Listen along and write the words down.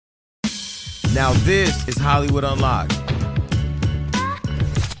Now this is Hollywood Unlocked.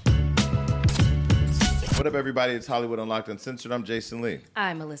 What up, everybody? It's Hollywood Unlocked Uncensored. I'm Jason Lee.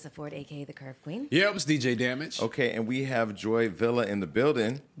 I'm Melissa Ford, a.k.a. the Curve Queen. Yep, it's DJ Damage. Okay, and we have Joy Villa in the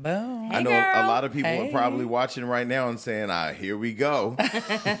building. Boom. I know a lot of people are probably watching right now and saying, here we go.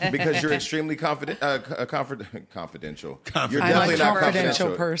 Because you're extremely confidential. You're I'm definitely a not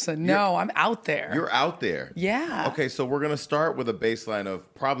confidential person. No, I'm out there. You're out there. Yeah. Okay, so we're going to start with a baseline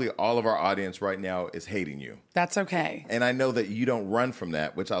of probably all of our audience right now is hating you. That's okay. And I know that you don't run from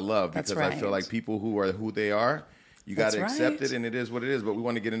that, which I love because I feel like people who are who they are, you got to accept it, and it is what it is. But we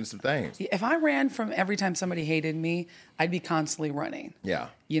want to get into some things. If I ran from every time somebody hated me, I'd be constantly running. Yeah.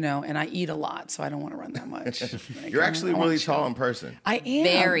 You know, and I eat a lot, so I don't want to run that much. You're actually really tall in person. I am.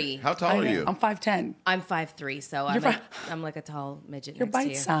 Very. How tall are you? I'm 5'10". I'm 5'3", so I'm like a tall midget. You're next to you.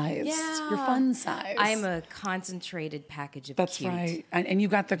 bite size. Yeah. You're fun size. I'm a concentrated package of That's cute. right. And you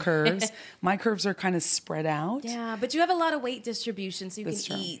got the curves. My curves are kind of spread out. Yeah, but you have a lot a weight distribution, so you That's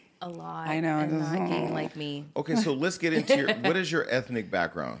can true. eat a lot. I know. And not gain like me. Okay, so let's get into what is your ethnic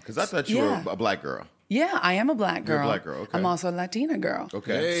background? Because I thought you were a black girl. Yeah, I am a black girl. You're a black girl, okay. I'm also a Latina girl.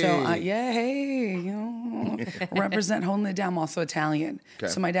 Okay. Hey. So, you know, represent holding it down. I'm also Italian.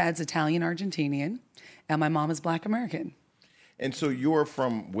 Okay. So my dad's Italian-Argentinian, and my mom is Black American. And so you're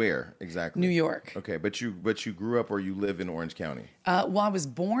from where exactly? New York. Okay, but you grew up or you live in Orange County? Well, I was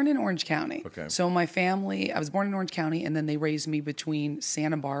born in Orange County. Okay. So my family, I was born in Orange County, and then they raised me between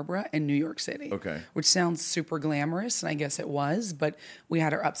Santa Barbara and New York City. Okay. Which sounds super glamorous, and I guess it was, but we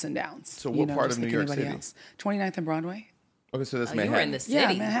had our ups and downs. So what part of New York City? 29th and Broadway. Okay, so that's You Manhattan. were in the city.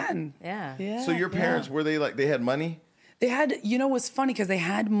 Yeah, Manhattan. Yeah. So your parents, were they they had money? They had, you know, what's funny because they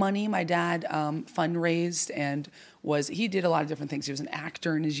had money. My dad fundraised and he did a lot of different things. He was an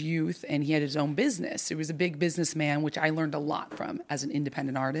actor in his youth and he had his own business. He was a big businessman, which I learned a lot from as an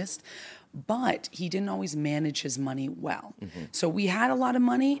independent artist. But he didn't always manage his money well. Mm-hmm. So we had a lot of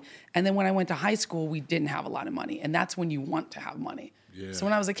money. And then when I went to high school, we didn't have a lot of money. And that's when you want to have money. Yeah. So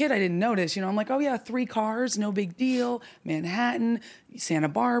when I was a kid, I didn't notice. You know, I'm like, oh, yeah, 3 cars, no big deal. Manhattan, Santa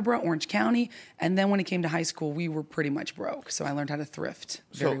Barbara, Orange County. And then when it came to high school, we were pretty much broke. So I learned how to thrift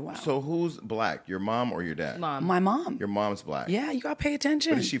very well. So who's black, your mom or your dad? Mom. My mom. Your mom's black? Yeah, you got to pay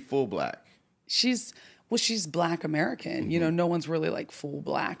attention. But is she full black? She's Black American. Mm-hmm. You know, no one's really like full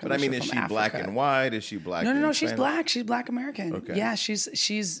black. But I mean, is she Africa. black and white? Is she black? No. She's black. She's Black American. Okay. Yeah,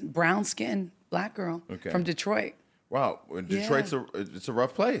 she's brown skin, black girl from Detroit. Wow, Detroit's it's a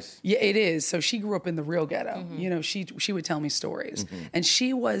rough place. Yeah, it is. So she grew up in the real ghetto. Mm-hmm. You know, she would tell me stories, and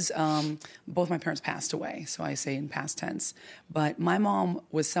she was. Both my parents passed away, so I say in past tense. But my mom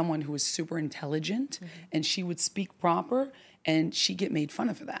was someone who was super intelligent, and she would speak proper. And she'd get made fun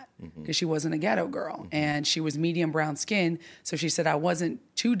of for that because she wasn't a ghetto girl. And she was medium brown skin. So she said I wasn't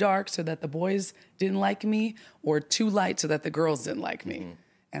too dark so that the boys didn't like me or too light so that the girls didn't like me.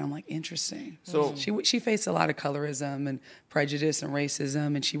 And I'm like, interesting. So she faced a lot of colorism and prejudice and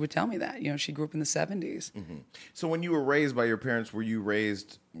racism. And she would tell me that. You know, she grew up in the 70s. Mm-hmm. So when you were raised by your parents,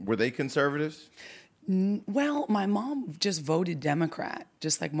 were they conservatives? Well, my mom just voted Democrat,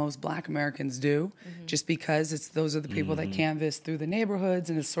 just like most Black Americans do, just because those are the people that canvass through the neighborhoods,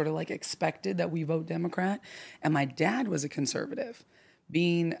 and it's sort of like expected that we vote Democrat. And my dad was a conservative.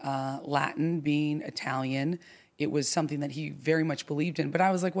 Being Latin, being Italian, it was something that he very much believed in. But I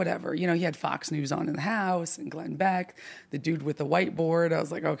was like, whatever. You know, he had Fox News on in the house and Glenn Beck, the dude with the whiteboard. I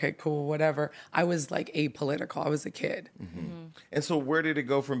was like, okay, cool, whatever. I was like apolitical. I was a kid. And so where did it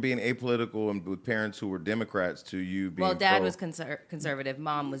go from being apolitical and with parents who were Democrats to you being Dad was conservative.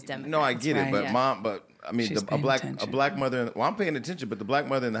 Mom was Democrat. No, I get it. But I mean, She's a black mother, I'm paying attention, but the black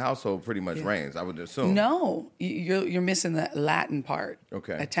mother in the household pretty much reigns, I would assume. No, you're missing the Latin part.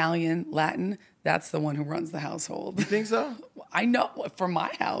 Okay. Italian, Latin, that's the one who runs the household. You think so? I know for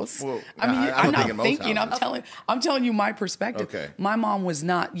my house. Well, I mean, I'm not thinking. Houses. I'm telling you my perspective. Okay. My mom was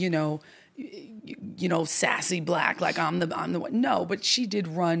not, sassy black like I'm the one. No, but she did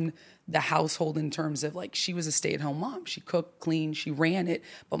run the household in terms of like she was a stay-at-home mom. She cooked, cleaned, she ran it.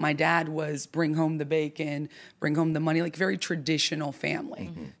 But my dad was bring home the bacon, bring home the money, like very traditional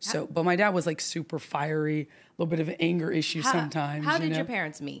family. So, but my dad was like super fiery, a little bit of an anger issue sometimes. How did your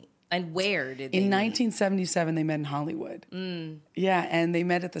parents meet? And where did they meet? In 1977, they met in Hollywood. Yeah, and they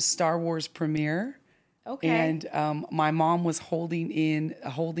met at the Star Wars premiere. Okay. And my mom was holding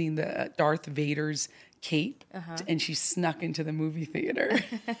the Darth Vader's cape, and she snuck into the movie theater.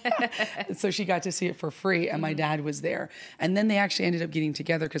 So she got to see it for free, and my dad was there. And then they actually ended up getting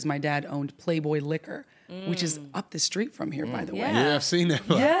together because my dad owned Playboy Liquor, which is up the street from here, by the way. Yeah, I've seen that.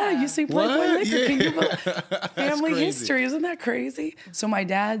 Yeah, you see Playboy What? Liquor. Yeah. Can you believe family crazy. history? Isn't that crazy? So my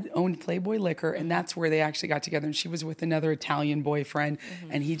dad owned Playboy Liquor, and that's where they actually got together. And she was with another Italian boyfriend,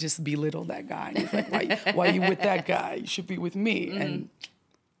 and he just belittled that guy. And he's like, why are you with that guy? You should be with me. And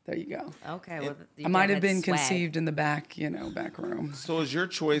there you go. Okay, well, I might have been conceived in the back room. So is your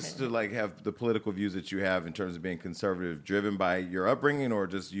choice to like have the political views that you have in terms of being conservative driven by your upbringing or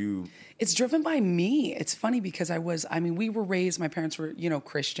just you? It's driven by me. It's funny because we were raised, my parents were,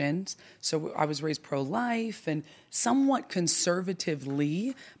 Christians. So I was raised pro-life and somewhat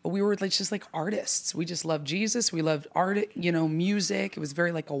conservatively, but we were just like artists. We just loved Jesus. We loved art, music. It was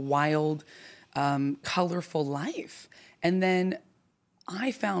very like a wild, colorful life. And then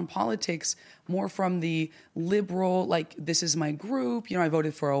I found politics more from the liberal, like, this is my group. I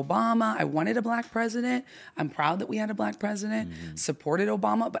voted for Obama. I wanted a black president. I'm proud that we had a black president, supported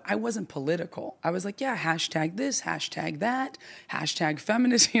Obama, but I wasn't political. I was like, yeah, hashtag this, hashtag that, hashtag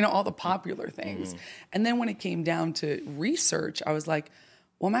feminist, all the popular things. And then when it came down to research, I was like,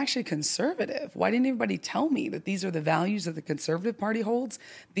 well, I'm actually conservative. Why didn't everybody tell me that these are the values that the Conservative Party holds?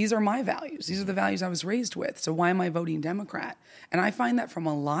 These are my values. These are the values I was raised with. So why am I voting Democrat? And I find that from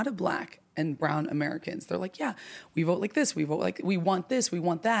a lot of black and brown Americans. They're like, yeah, we vote like this. We vote like, we want this, we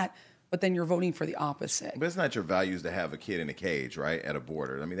want that. But then you're voting for the opposite. But it's not your values to have a kid in a cage, right? At a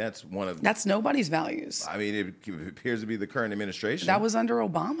border. I mean, that's nobody's values. I mean, it appears to be the current administration. That was under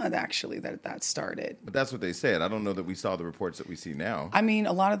Obama, actually, that started. But that's what they said. I don't know that we saw the reports that we see now. I mean,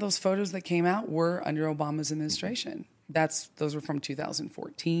 a lot of those photos that came out were under Obama's administration. Those were from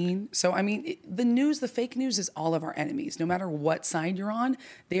 2014. So, I mean, the fake news is all of our enemies. No matter what side you're on,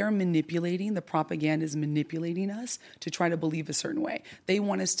 they are manipulating, the propaganda is manipulating us to try to believe a certain way. They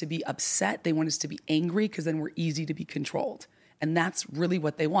want us to be upset. They want us to be angry because then we're easy to be controlled. And that's really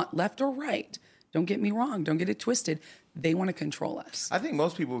what they want, left or right. Don't get me wrong. Don't get it twisted. They want to control us. I think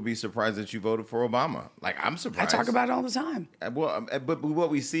most people would be surprised that you voted for Obama. Like, I'm surprised. I talk about it all the time. Well, but what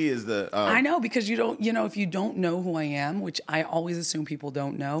we see is I know, because you don't, if you don't know who I am, which I always assume people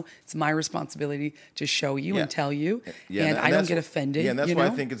don't know, it's my responsibility to show you and tell you. And I don't get offended. Yeah, and that's why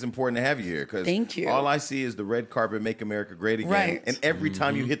I think it's important to have you here. Thank you. All I see is the red carpet, make America great again. Right. And every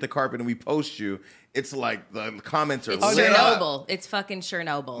time you hit the carpet and we post you, it's like the comments are It's lit Chernobyl. up. It's fucking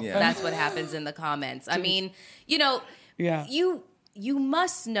Chernobyl. Yeah. That's what happens in the comments. I mean, Yeah. You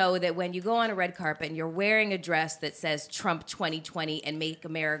must know that when you go on a red carpet and you're wearing a dress that says Trump 2020 and make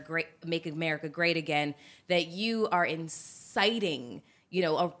America great again, that you are inciting,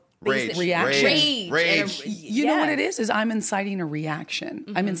 a Reaction. Rage. You know what it is I'm inciting a reaction.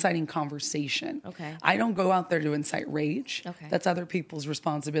 I'm inciting conversation. Okay. I don't go out there to incite rage. Okay. That's other people's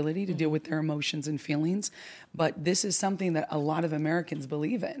responsibility to deal with their emotions and feelings. But this is something that a lot of Americans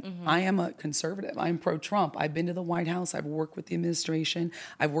believe in. I am a conservative. I'm pro-Trump. I've been to the White House. I've worked with the administration.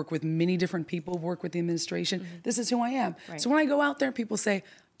 I've worked with many different people who've worked with the administration. This is who I am. Right. So when I go out there, people say,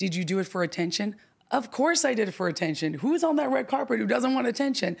 did you do it for attention? Of course I did it for attention. Who's on that red carpet who doesn't want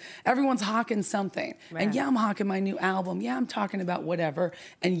attention? Everyone's hawking something. Right. And yeah, I'm hawking my new album. Yeah, I'm talking about whatever.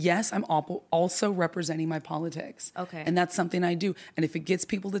 And yes, I'm also representing my politics. Okay. And that's something I do. And if it gets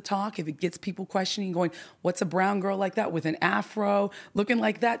people to talk, if it gets people questioning, going, what's a brown girl like that with an afro, looking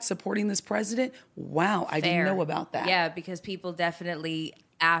like that, supporting this president? Wow, I didn't know about that. Yeah, because people definitely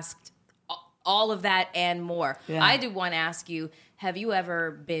asked all of that and more. Yeah. I do want to ask you, have you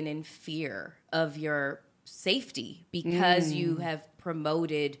ever been in fear of your safety because you have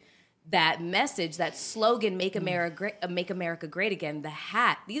promoted that message, that slogan, make America great again, the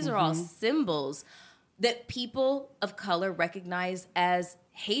hat? These are all symbols that people of color recognize as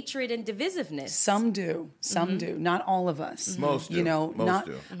hatred and divisiveness. Some do. Some do. Not all of us. Most do. Most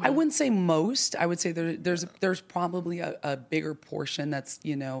do. I wouldn't say most. I would say there's probably a bigger portion that's,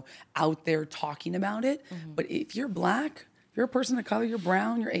 out there talking about it. But if you're black, if you're a person of color, you're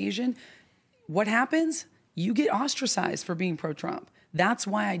brown, you're Asian, what happens? You get ostracized for being pro-Trump. That's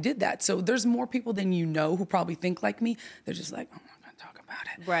why I did that. So there's more people than you know who probably think like me. They're just like, I'm not going to talk about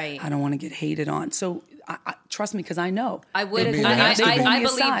it. Right. I don't want to get hated on. So I trust me, because I know. I would have. I mean, I they pull believe me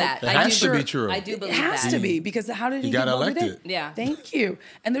aside. that. It I has do. to be true. I do believe It has that. to be, because how did he got get voted elected. in? Yeah. Thank you.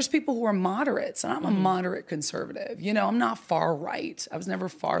 And there's people who are moderates, and I'm a moderate conservative. I'm not far right. I was never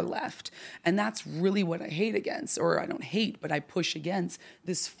far left. And that's really what I hate against, or I don't hate, but I push against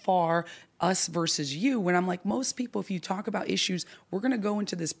this far us versus you, when I'm like, most people, if you talk about issues, we're going to go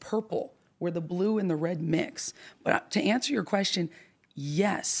into this purple where the blue and the red mix. But to answer your question,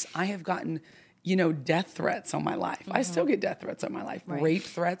 yes, I have gotten death threats on my life. I still get death threats on my life. Right. Rape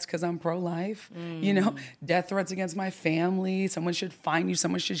threats because I'm pro-life. Death threats against my family. Someone should find you.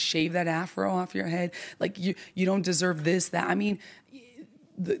 Someone should shave that afro off your head. Like you don't deserve this, that. I mean,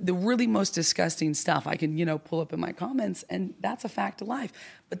 the really most disgusting stuff I can, pull up in my comments, and that's a fact of life.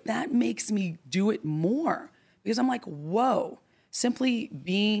 But that makes me do it more because I'm like, whoa. Simply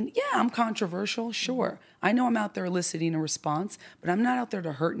being, I'm controversial, sure. I know I'm out there eliciting a response, but I'm not out there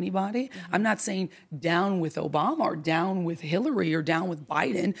to hurt anybody. I'm not saying down with Obama or down with Hillary or down with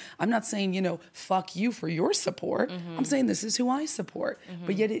Biden. I'm not saying, fuck you for your support. I'm saying this is who I support.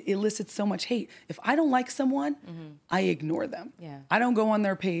 But yet it elicits so much hate. If I don't like someone, I ignore them. Yeah. I don't go on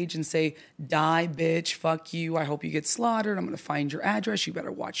their page and say, die, bitch, fuck you. I hope you get slaughtered. I'm going to find your address. You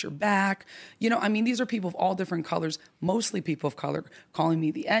better watch your back. These are people of all different colors, mostly people of color, calling me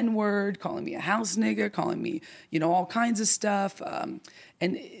the N-word, calling me a house nigga, calling me, all kinds of stuff,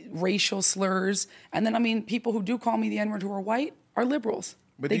 and racial slurs. And then, people who do call me the N-word who are white are liberals.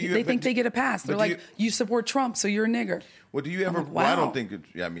 But they think they get a pass. They're like, you support Trump, so you're a nigger. Well, do you ever? Like, wow. Well, I don't think.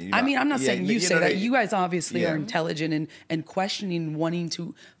 I'm not saying you say that. You guys obviously are intelligent and questioning, wanting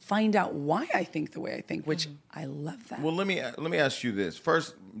to find out why I think the way I think, which I love that. Well, let me ask you this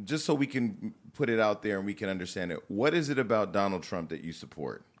first, just so we can put it out there and we can understand it. What is it about Donald Trump that you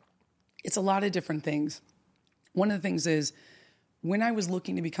support? It's a lot of different things. One of the things is, when I was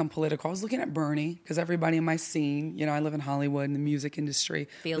looking to become political, I was looking at Bernie, because everybody in my scene, I live in Hollywood in the music industry.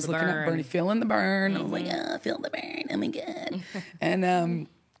 Feel was the looking burn. at Bernie, feeling the burn. I was like, feel the burn. Oh my God. And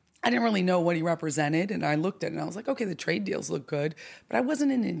I didn't really know what he represented. And I looked at it and I was like, okay, the trade deals look good. But I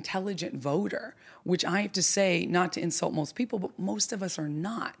wasn't an intelligent voter, which I have to say, not to insult most people, but most of us are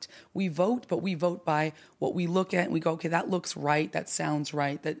not. We vote, but we vote by what we look at and we go, okay, that looks right. That sounds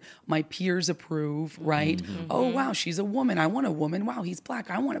right. That my peers approve, right? Oh, wow, she's a woman. I want a woman. Wow, he's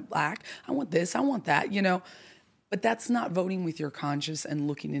black. I want a black. I want this. I want that, But that's not voting with your conscience and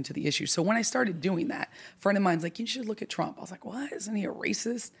looking into the issue. So when I started doing that, a friend of mine's like, you should look at Trump. I was like, what? Isn't he a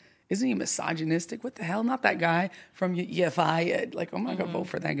racist? Isn't he misogynistic? What the hell? Not that guy from EFI. Like, I'm not going to vote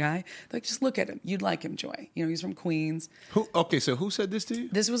for that guy. Like, just look at him. You'd like him, Joy. He's from Queens. So who said this to you?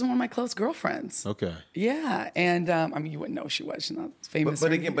 This was one of my close girlfriends. Okay. Yeah. And, you wouldn't know she was. She's not famous.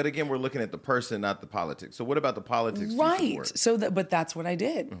 But again, we're looking at the person, not the politics. So what about the politics? Right. But that's what I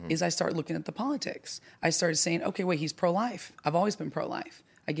did, is I started looking at the politics. I started saying, okay, wait, he's pro-life. I've always been pro-life.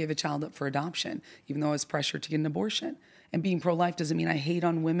 I gave a child up for adoption, even though I was pressured to get an abortion. And being pro-life doesn't mean I hate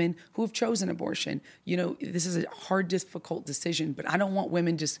on women who have chosen abortion. This is a hard, difficult decision, but I don't want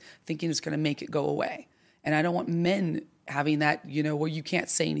women just thinking it's going to make it go away. And I don't want men having that, where you can't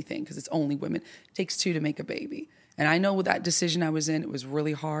say anything because it's only women. It takes two to make a baby. And I know with that decision I was in, it was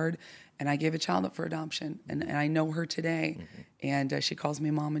really hard. And I gave a child up for adoption. And I know her today. And she calls me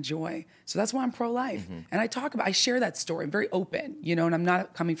Mama Joy. So that's why I'm pro-life. And I share that story. I'm very open, and I'm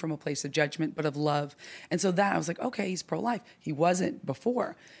not coming from a place of judgment, but of love. And so I was like, okay, he's pro-life. He wasn't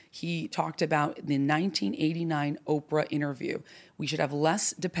before. He talked about the 1989 Oprah interview. We should have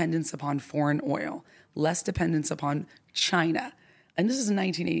less dependence upon foreign oil, less dependence upon China. And this is in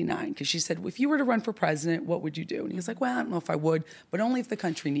 1989, because she said, if you were to run for president, what would you do? And he was like, well, I don't know if I would, but only if the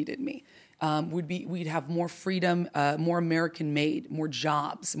country needed me. We'd have more freedom, more American-made, more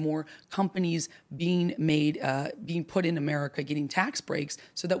jobs, more companies being made, being put in America, getting tax breaks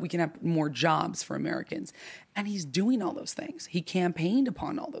so that we can have more jobs for Americans. And he's doing all those things. He campaigned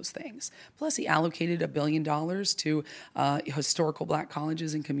upon all those things. Plus, he allocated $1 billion to historical Black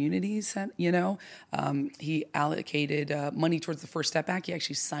colleges and communities. He allocated money towards the First Step Act. He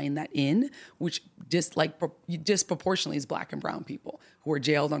actually signed that in, which disproportionately is Black and brown people who are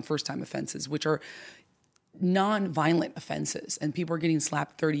jailed on first-time offenses, which are non-violent offenses, and people are getting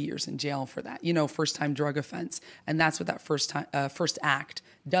slapped 30 years in jail for that, first-time drug offense. And that's what that first act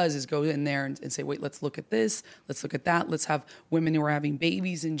does, is go in there and say, wait, let's look at this, let's look at that, let's have women who are having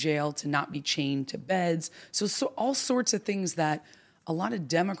babies in jail to not be chained to beds. So all sorts of things that a lot of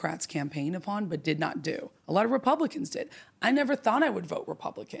Democrats campaigned upon but did not do. A lot of Republicans did. I never thought I would vote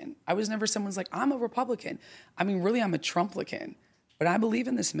Republican. I was never someone's like, I'm a Republican. Really, I'm a Trumplican. But I believe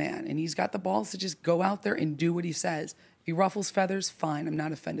in this man, and he's got the balls to just go out there and do what he says. If he ruffles feathers, fine. I'm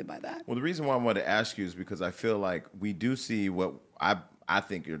not offended by that. Well, the reason why I wanted to ask you is because I feel like we do see what I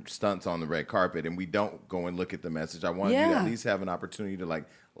think are stunts on the red carpet, and we don't go and look at the message. I want you to at least have an opportunity to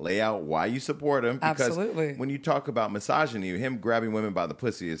lay out why you support him. Because absolutely. When you talk about misogyny, him grabbing women by the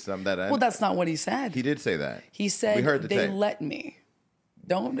pussy is something that... Well, that's not what he said. He did say that. He said, we heard the they tape. Let me.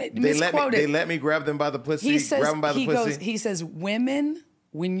 Don't misquote it. They let me grab them by the pussy, grab them by the pussy. He says, women,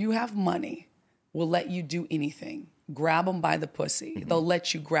 when you have money, will let you do anything. grab them by the pussy. They'll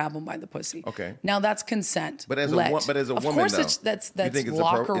let you grab them by the pussy. Okay. Now that's consent. But as a woman, of though, course, that's it's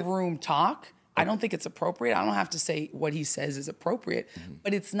locker room talk. I don't think it's appropriate. I don't have to say what he says is appropriate,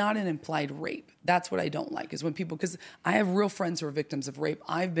 but it's not an implied rape. That's what I don't like, is when people, because I have real friends who are victims of rape.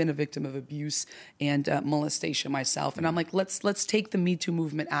 I've been a victim of abuse and molestation myself. And I'm like, let's take the Me Too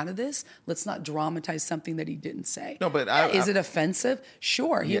movement out of this. Let's not dramatize something that he didn't say. No, but is it offensive?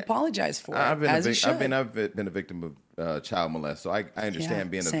 Sure. He apologized for it, as he should. I've been a victim of child molest, so I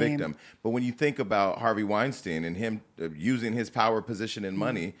understand being a same. victim. But when you think about Harvey Weinstein and him using his power, position, and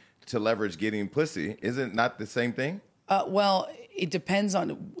money to leverage getting pussy, isn't not the same thing? Well, it depends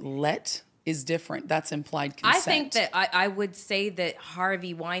on is different. That's implied consent. I think that I would say that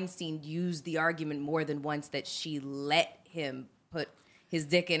Harvey Weinstein used the argument more than once that she let him put his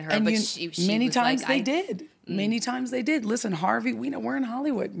dick in her, and but she many was times like, they did. Many times they did. Listen, Harvey, we're in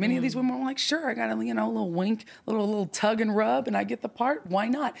Hollywood. Many of these women were like, sure, I got a little wink, little tug and rub, and I get the part. Why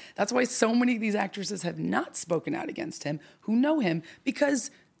not? That's why so many of these actresses have not spoken out against him, who know him,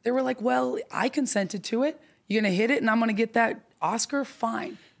 because they were like, well, I consented to it. You're going to hit it and I'm going to get that Oscar?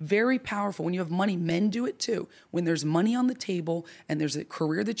 Fine. Very powerful. When you have money, men do it too. When there's money on the table and there's a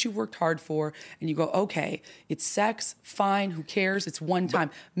career that you've worked hard for and you go, okay, it's sex, fine, who cares? It's one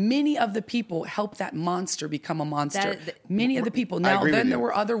time. Many of the people helped that monster become a monster. Many of the people. Now, then there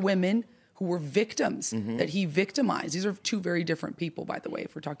were other women who were victims that he victimized. These are two very different people, by the way,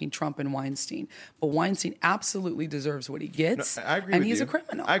 if we're talking Trump and Weinstein. But Weinstein absolutely deserves what he gets, I agree and with he's you. a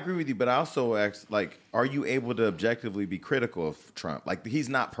criminal. I agree with you, but I also ask, like, are you able to objectively be critical of Trump? Like, he's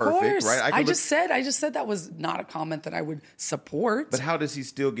not perfect, right? I just said that was not a comment that I would support. But how does he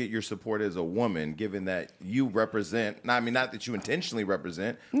still get your support as a woman, given that you represent, not that you intentionally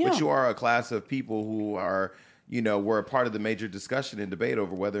represent, but you are a class of people who are, were a part of the major discussion and debate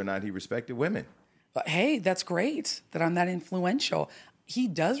over whether or not he respected women. But hey, that's great that I'm that influential. He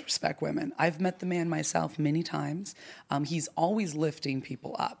does respect women. I've met the man myself many times. He's always lifting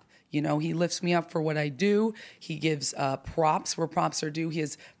people up. He lifts me up for what I do. He gives props where props are due. He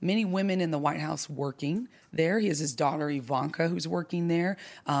has many women in the White House working there. He has his daughter, Ivanka, who's working there.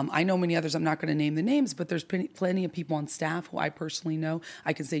 I know many others. I'm not going to name the names, but there's plenty of people on staff who I personally know.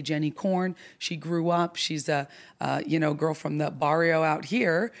 I can say Jenny Korn. She grew up. She's a girl from the barrio out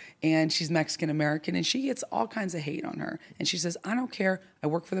here, and she's Mexican-American, and she gets all kinds of hate on her. And she says, I don't care. I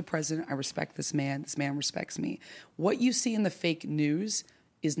work for the president. I respect this man. This man respects me. What you see in the fake news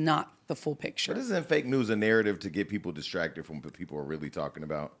is not the full picture. But isn't fake news a narrative to get people distracted from what people are really talking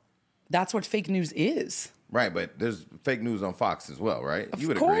about? That's what fake news is. Right, but there's fake news on Fox as well, right?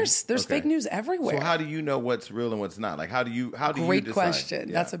 Of course, there's fake news everywhere. So how do you know what's real and what's not? Like, how do you Great decide? question.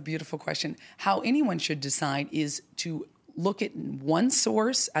 Yeah. That's a beautiful question. How anyone should decide is to look at one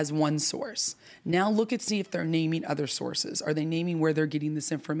source as one source. Now look at see if they're naming other sources. Are they naming where they're getting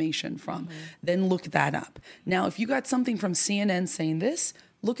this information from? Then look that up. Now, if you got something from CNN saying this,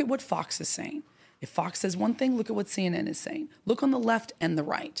 look at what Fox is saying. If Fox says one thing, look at what CNN is saying. Look on the left and the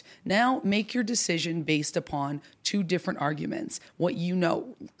right. Now make your decision based upon two different arguments. What you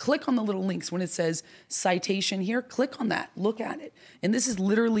know. Click on the little links. When it says citation here, click on that. Look at it. And this is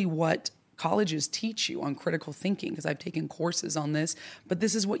literally what colleges teach you on critical thinking, because I've taken courses on this, but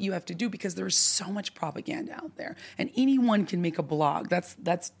this is what you have to do because there's so much propaganda out there, and anyone can make a blog. That's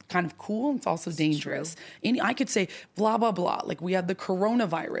kind of cool. It's also dangerous. I could say blah, blah, blah. Like we have the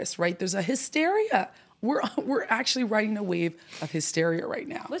coronavirus, right? There's a hysteria. We're actually riding a wave of hysteria right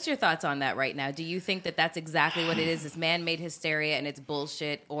now. What's your thoughts on that right now? Do you think that that's exactly what it is? This man-made hysteria and it's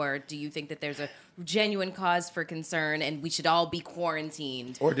bullshit? Or do you think that there's a genuine cause for concern and we should all be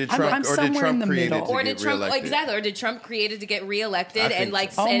quarantined? Or did Trump create it to get reelected? Exactly. Or did Trump create it to get reelected?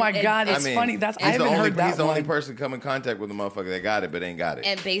 Oh my God, it's funny. I haven't heard that. He's the only person come in contact with a motherfucker that got it but ain't got it.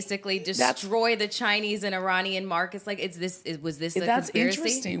 And basically destroy the Chinese and Iranian markets. Like, was this a conspiracy? That's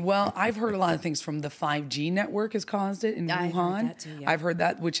interesting. Well, I've heard a lot of things from the 5G network has caused it in Wuhan. I've heard that too, yeah. I've heard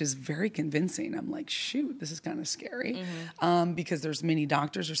that, which is very convincing. I'm like, shoot, this is kind of scary. Because there's many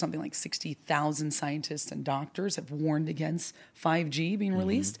doctors, or something like 60,000 scientists and doctors have warned against 5G being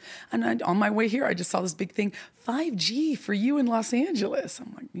released. And on my way here, I just saw this big thing, 5G for you in Los Angeles.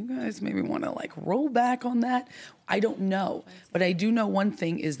 I'm like, you guys maybe want to like roll back on that. I don't know. But I do know one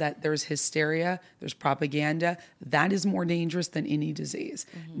thing is that there's hysteria, there's propaganda. That is more dangerous than any disease.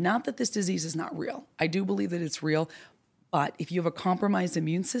 Not that this disease is not real. I do believe that it's real. But if you have a compromised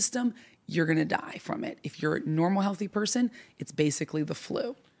immune system, you're going to die from it. If you're a normal, healthy person, it's basically the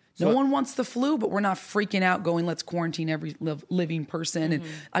flu. No one wants the flu, but we're not freaking out going, let's quarantine every living person. And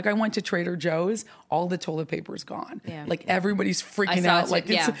like I went to Trader Joe's, all the toilet paper is gone. Yeah. Like everybody's freaking out. Like,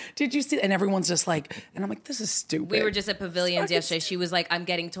 did you see it? And everyone's just like, and I'm like, this is stupid. We were just at Pavilions yesterday. She was like, I'm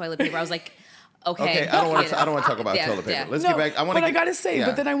getting toilet paper. I was like, okay. I don't want to talk about toilet paper. Let's get back. I got to say,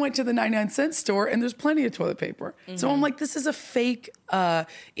 but then I went to the 99-cent store and there's plenty of toilet paper. So I'm like, this is a fake, the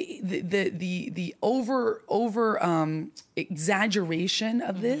over exaggeration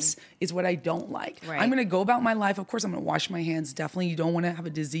of this is what I don't like. Right. I'm going to go about my life. Of course, I'm going to wash my hands. Definitely, you don't want to have a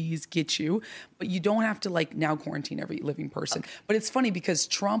disease get you, but you don't have to like now quarantine every living person. Okay. But it's funny because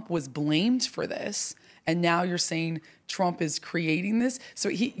Trump was blamed for this. And now you're saying Trump is creating this. So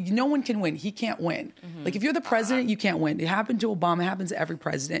no one can win. He can't win. Like if you're the president, you can't win. It happened to Obama. It happens to every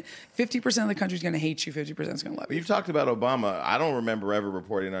president. 50% of the country is going to hate you. 50% is going to love you. You've talked about Obama. I don't remember ever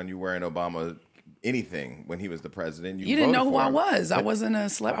reporting on you wearing Obama anything when he was the president. You didn't know who I was. I wasn't a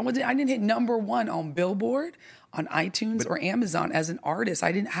celebrity. I didn't hit #1 on Billboard, on iTunes or Amazon as an artist.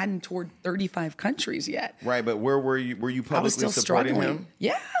 I hadn't toured 35 countries yet. Right, but where were you? Were you publicly I was still supporting struggling. him?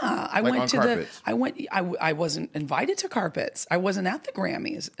 Yeah, I like went on to carpets? I wasn't invited to carpets. I wasn't at the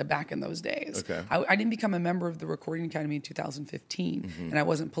Grammys back in those days. Okay. I didn't become a member of the Recording Academy in 2015, and I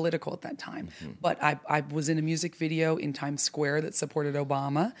wasn't political at that time. But I was in a music video in Times Square that supported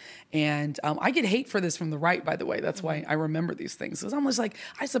Obama, and I get hate for this from the right, by the way. That's why I remember these things. Because I'm just like,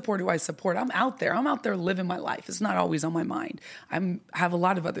 I support who I support. I'm out there living my life. It's not always on my mind. I have a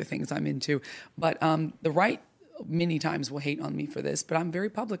lot of other things I'm into, but the right many times will hate on me for this, but I'm very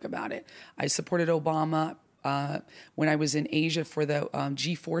public about it. I supported Obama when I was in Asia for the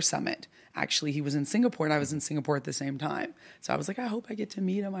G4 summit. Actually, he was in Singapore and I was in Singapore at the same time. So I was like, I hope I get to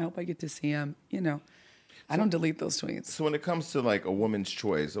meet him. I hope I get to see him. I don't delete those tweets. So when it comes to like a woman's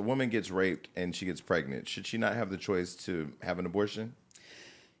choice, a woman gets raped and she gets pregnant. Should she not have the choice to have an abortion?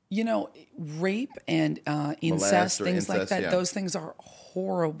 Rape and incest, things like that, those things are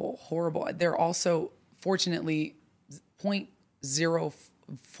horrible, horrible. They're also, fortunately,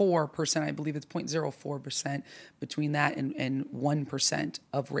 0.04%, I believe it's 0.04% between that and 1%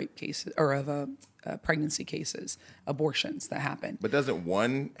 of rape cases, or of pregnancy cases, abortions that happen. But doesn't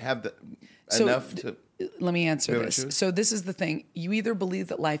one have enough to... Let me answer this. So this is the thing. You either believe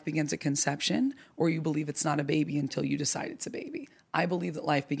that life begins at conception or you believe it's not a baby until you decide it's a baby. I believe that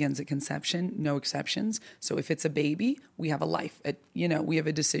life begins at conception, no exceptions. So if it's a baby, we have a life. We have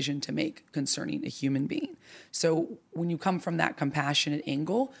a decision to make concerning a human being. So when you come from that compassionate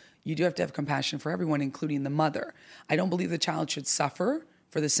angle, you do have to have compassion for everyone, including the mother. I don't believe the child should suffer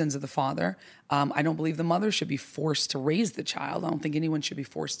for the sins of the father. I don't believe the mother should be forced to raise the child. I don't think anyone should be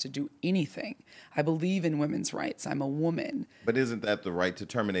forced to do anything. I believe in women's rights. I'm a woman. But isn't that the right to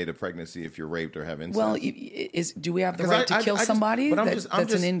terminate a pregnancy if you're raped or have incest? Well, do we have the right to kill somebody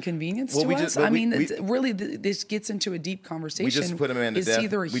that's an inconvenience to us? This gets into a deep conversation. We just put a man to death.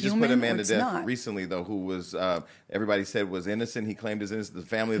 Either a we human just put a man or to it's death not. Recently, though, who was everybody said was innocent. He claimed his innocence. The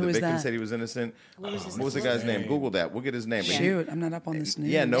family of the victim said he was innocent. What was the guy's name? Google that. We'll get his name. Shoot, I'm not up on this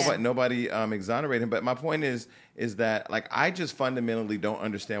news. Yeah, nobody exonerated him. But my point is that like I just fundamentally don't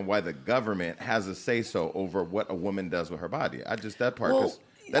understand why the government has a say so over what a woman does with her body. That part. Well,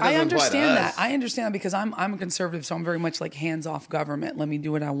 that I understand that. I understand that because I'm a conservative, so I'm very much like hands off government. Let me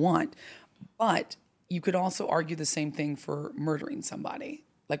do what I want. But you could also argue the same thing for murdering somebody.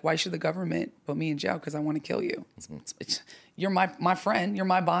 Like, why should the government put me in jail because I want to kill you? You're my friend. You're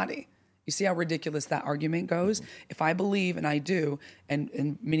my body. You see how ridiculous that argument goes? If I believe, and I do,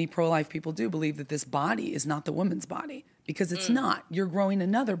 and many pro-life people do believe that this body is not the woman's body, because it's not. You're growing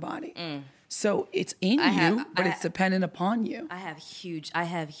another body. So it's in you, but it's dependent upon you. I have huge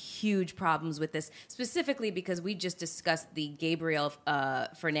problems with this, specifically because we just discussed the Gabriel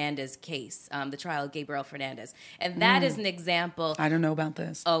Fernandez case, the trial of Gabriel Fernandez. And that is an example. I don't know about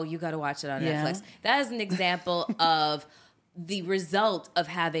this. Oh, you got to watch it on Netflix. That is an example of the result of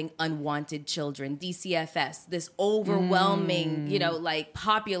having unwanted children, DCFS, this overwhelming,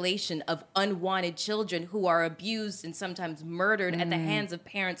 population of unwanted children who are abused and sometimes murdered at the hands of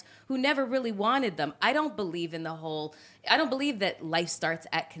parents who never really wanted them. I don't believe in I don't believe that life starts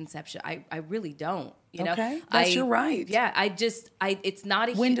at conception. I really don't. Okay, that's your right. Yeah, it's not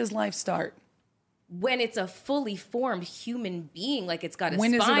a... When does life start? When it's a fully formed human being, like it's got a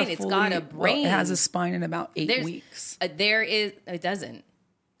spine, it's got a brain. Well, it has a spine in about 8 weeks. It doesn't. It doesn't.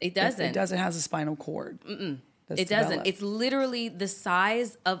 It doesn't. It has a spinal cord. It doesn't. It's literally the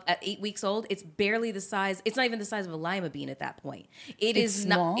size of, at 8 weeks old, it's barely the size. It's not even the size of a lima bean at that point. It's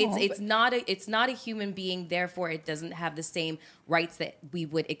not. It's not a human being. Therefore, it doesn't have the same rights that we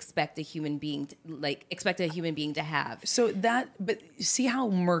would expect a human being to have. So but see how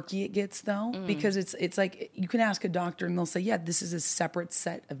murky it gets though, because it's like you can ask a doctor and they'll say, yeah, this is a separate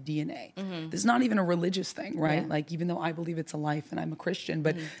set of DNA. This is not even a religious thing, right? Yeah. Like even though I believe it's a life and I'm a Christian,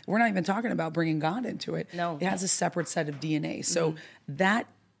 but we're not even talking about bringing God into it. No, it has a separate set of DNA. So that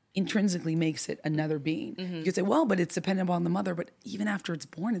intrinsically makes it another being. You could say, well, but it's dependent upon the mother. But even after it's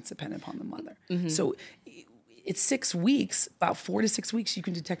born, it's dependent upon the mother. So it's 6 weeks, about 4 to 6 weeks, you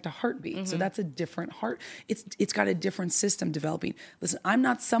can detect a heartbeat. So that's a different heart. It's got a different system developing. Listen, I'm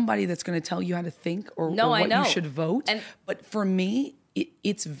not somebody that's going to tell you how to think or what you should vote. But for me,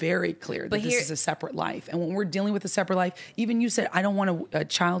 it's very clear that this is a separate life. And when we're dealing with a separate life, even you said, I don't want a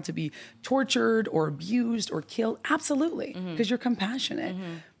child to be tortured or abused or killed. Absolutely, because you're compassionate.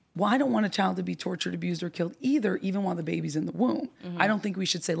 Well, I don't want a child to be tortured, abused, or killed either, even while the baby's in the womb. I don't think we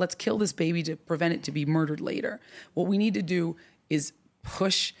should say, let's kill this baby to prevent it to be murdered later. What we need to do is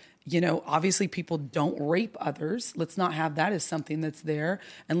push, obviously people don't rape others. Let's not have that as something that's there.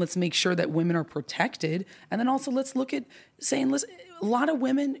 And let's make sure that women are protected. And then also let's look at saying, listen, a lot of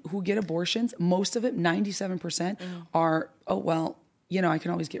women who get abortions, most of it, 97% are, I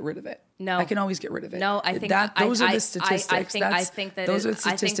can always get rid of it. No, I can always get rid of it. No, I think those are the statistics. I think that those are the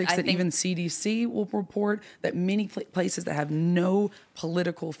statistics that even CDC will report. That many places that have no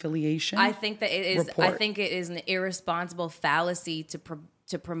political affiliation. I think that it is. Report. I think it is an irresponsible fallacy to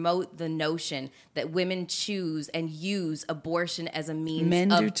promote the notion that women choose and use abortion as a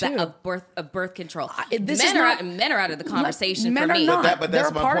means of birth control. Men are out of the conversation for me. But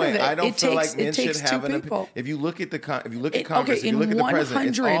that's my point. I don't feel like men should have an opinion. If you look at Congress, if you look at the president,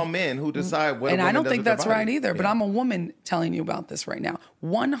 it's all men who decide what. And I don't think that's right either. Yeah. But I'm a woman telling you about this right now.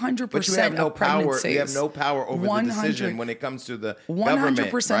 100% of pregnancies. You have no power over the decision when it comes to the government.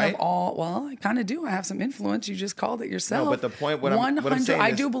 100% of all. Well, I kind of do. I have some influence. You just called it yourself. No, but the point. What I'm saying. I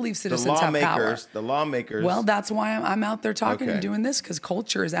do believe citizens have power. The lawmakers. Well, that's why I'm out there talking and doing this, because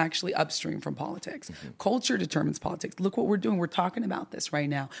culture is actually upstream from politics. Culture determines politics. Look what we're doing. We're talking about this right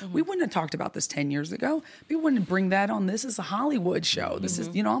now. We wouldn't have talked about this 10 years ago. We wouldn't bring that on. This is a Hollywood show. This is,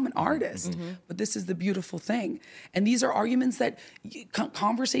 I'm an artist, but this is the beautiful thing. And these are arguments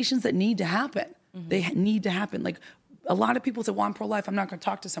conversations that need to happen. They need to happen. Like, a lot of people say, well, I'm pro-life, I'm not going to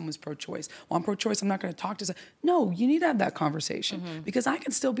talk to someone who's pro-choice. Well, I'm pro-choice, I'm not going to talk to someone. No, you need to have that conversation because I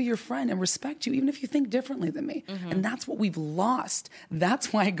can still be your friend and respect you even if you think differently than me. And that's what we've lost.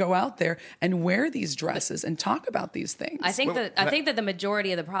 That's why I go out there and wear these dresses and talk about these things. I think that the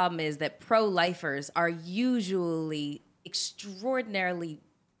majority of the problem is that pro-lifers are usually extraordinarily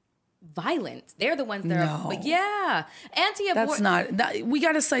violent. They're the ones that are, but anti-abortion. That's not, we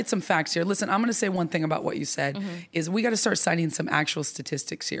got to cite some facts here. Listen, I'm going to say one thing about what you said is we got to start citing some actual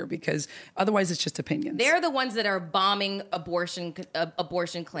statistics here because otherwise it's just opinions. They're the ones that are bombing abortion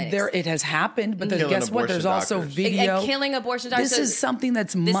clinics. It has happened, but guess what? There's also video. And killing abortion doctors. This is something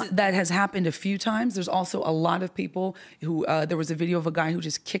that has happened a few times. There's also a lot of people who, there was a video of a guy who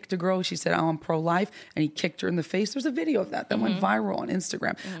just kicked a girl. She said, I'm pro-life, and he kicked her in the face. There's a video of that went viral on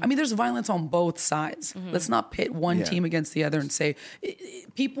Instagram. I mean, there's violence on both sides. Let's not pit one team against the other and say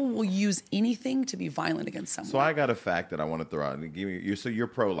people will use anything to be violent against someone. So I got a fact that I want to throw out. So you're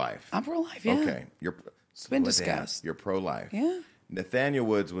pro-life. I'm pro-life. Yeah. Okay. It's been discussed. You're pro-life. Yeah. Nathaniel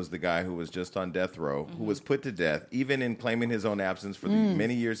Woods was the guy who was just on death row, who was put to death, even in claiming his own absence for the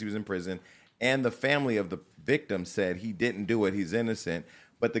many years he was in prison. And the family of the victim said he didn't do it. He's innocent.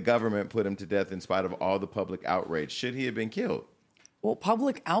 But the government put him to death in spite of all the public outrage. Should he have been killed? Well,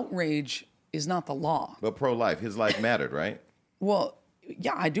 public outrage is not the law. But pro-life, his life mattered, right? Well,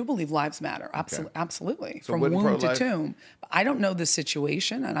 yeah, I do believe lives matter. Absolutely. So from womb to tomb. I don't know the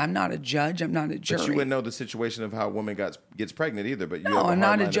situation, and I'm not a judge. I'm not a jury. But you wouldn't know the situation of how a woman gets pregnant either. But I'm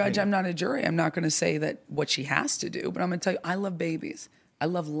not a judge. I'm not a jury. I'm not going to say that what she has to do. But I'm going to tell you, I love babies. I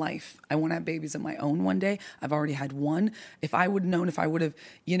love life. I want to have babies of my own one day. I've already had one. If I would have known, if I would have,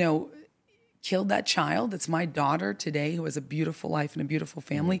 killed that child that's my daughter today who has a beautiful life and a beautiful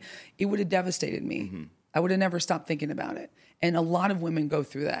family, it would have devastated me. I would have never stopped thinking about it. And a lot of women go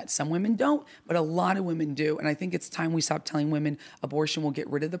through that. Some women don't, but a lot of women do. And I think it's time we stop telling women abortion will get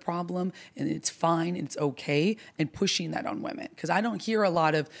rid of the problem and it's fine and it's okay, and pushing that on women. Because I don't hear a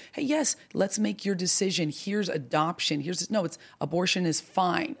lot of, hey, yes, let's make your decision. Here's adoption. No, it's abortion is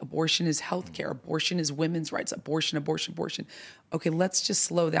fine. Abortion is healthcare. Abortion is women's rights. Abortion. Okay, let's just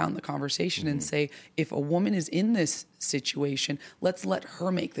slow down the conversation and say, if a woman is in this situation, let's let her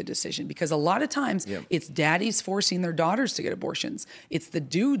make the decision. Because a lot of times it's daddies forcing their daughters to get abortions. It's the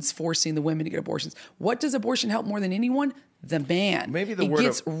dudes forcing the women to get abortions. What does abortion help more than anyone? The man. Maybe it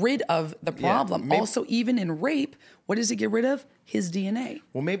gets rid of the problem. Also, even in rape, what does it get rid of? His DNA.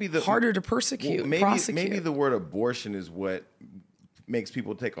 Well, maybe harder to prosecute. Maybe the word abortion is what makes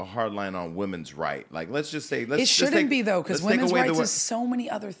people take a hard line on women's right. Like, let's just say... It shouldn't be, though, because women's rights is so many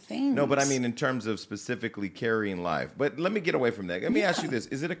other things. No, but I mean in terms of specifically carrying life. But let me get away from that. Let me ask you this.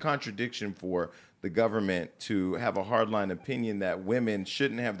 Is it a contradiction for the government to have a hardline opinion that women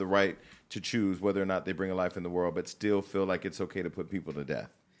shouldn't have the right to choose whether or not they bring a life in the world, but still feel like it's okay to put people to death?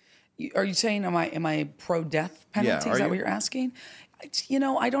 Are you saying, am I pro-death penalty? Is that what you're asking?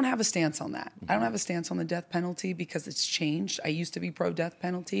 I don't have a stance on that. I don't have a stance on the death penalty because it's changed. I used to be pro-death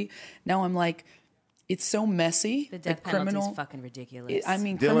penalty. Now I'm like, it's so messy. The death penalty is fucking ridiculous.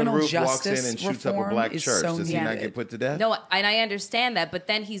 Dylan criminal Roof justice walks in and shoots up a black church. Does he not get put to death? No, and I understand that, but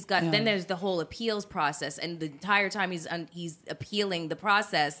then then there's the whole appeals process, and the entire time he's appealing the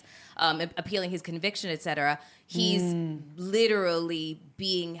process, appealing his conviction, etc. He's literally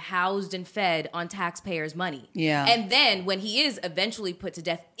being housed and fed on taxpayers' money. Yeah. And then when he is eventually put to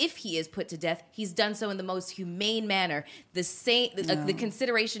death, if he is put to death, he's done so in the most humane manner. The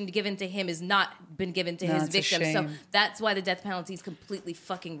consideration given to him has not been given to his victims. So that's why the death penalty is completely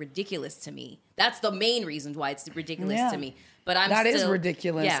fucking ridiculous to me. That's the main reason why it's ridiculous to me. But that is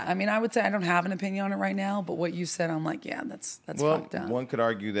ridiculous. Yeah. I mean, I would say I don't have an opinion on it right now, but what you said, I'm like, that's fucked up. One could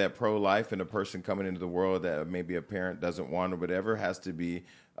argue that pro-life and a person coming into the world that maybe a parent doesn't want or whatever has to be,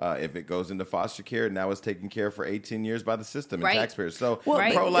 if it goes into foster care, now it's taken care of for 18 years by the system and taxpayers. So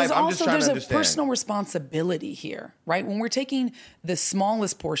pro-life, I'm just trying to understand. There's a personal responsibility here, right? When we're taking the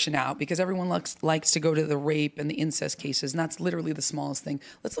smallest portion out, because everyone likes to go to the rape and the incest cases, and that's literally the smallest thing.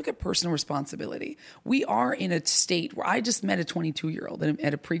 Let's look at personal responsibility. We are in a state where I just met a 22-year-old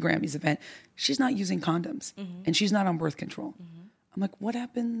at a pre-Grammys event. She's not using condoms, and she's not on birth control. I'm like, what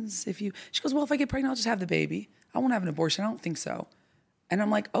happens if you... She goes, well, if I get pregnant, I'll just have the baby. I won't have an abortion. I don't think so. And I'm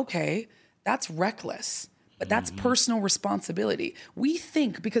like, okay, that's reckless, but that's personal responsibility. We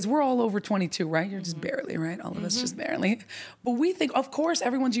think, because we're all over 22, right? You're just barely, right? All of us just barely. But we think, of course,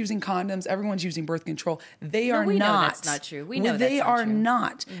 everyone's using condoms, everyone's using birth control. They are not. We know that's not true. We know they that's are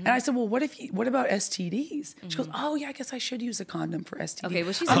not true. not. And I said, well, what about STDs? She goes, oh yeah, I guess I should use a condom for STDs. Okay,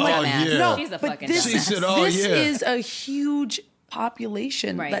 well, she's a dumbass. Yeah. No, she's a fucking dumbass. This is a huge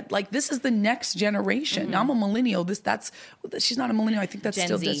population that, like, this is the next generation. Now I'm a millennial. She's not a millennial. I think that's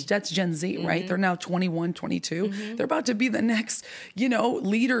that's Gen Z, right? They're now 21, 22. They're about to be the next,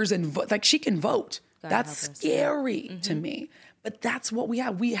 leaders and like she can vote. That's scary to me. But that's what we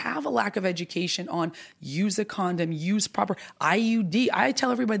have. We have a lack of education on use a condom, use proper IUD. I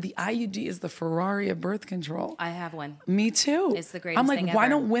tell everybody the IUD is the Ferrari of birth control. I have one. Me too. It's the greatest I'm like, thing why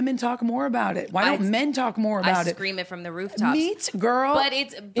ever. don't women talk more about it? Why don't men talk more about it? I scream it from the rooftops. Girl. But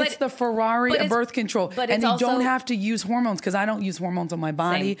it's the Ferrari of birth control. And you don't have to use hormones, because I don't use hormones on my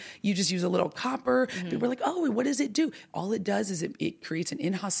body. Same. You just use a little copper. People are like, oh, what does it do? All it does is it creates an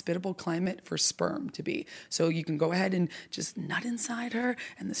inhospitable climate for sperm to be. So you can go ahead and just nut inside her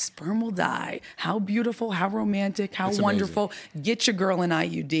and the sperm will die. How beautiful, how romantic, how wonderful. Amazing. Get your girl an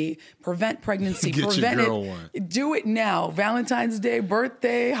IUD. Prevent pregnancy. Prevent it. One. Do it now. Valentine's Day,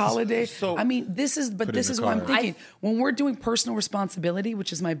 birthday, holiday. I mean, this is what I'm thinking. When we're doing personal responsibility,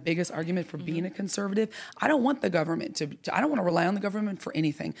 which is my biggest argument for being a conservative, I don't want the government I don't want to rely on the government for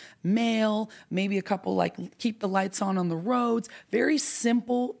anything. Mail, maybe a couple, like, keep the lights on the roads. Very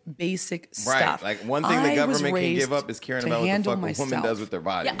simple, basic stuff. Like, one thing the government can give up is caring about what the fuck a woman does with their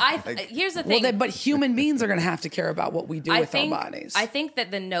body. Yeah, here's the thing. But human beings are going to have to care about what we do with our bodies. I think that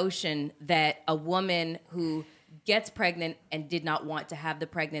the notion that a woman who gets pregnant and did not want to have the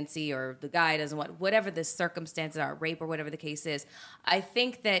pregnancy, or the guy doesn't want, whatever the circumstances are, rape or whatever the case is, I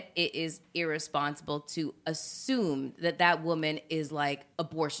think that it is irresponsible to assume that woman is like,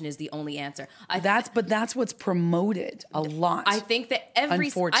 abortion is the only answer. But that's what's promoted a lot. I think that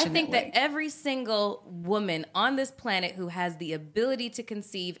every single woman on this planet who has the ability to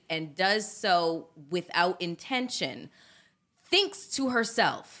conceive and does so without intention thinks to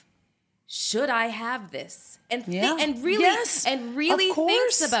herself, should I have this? and really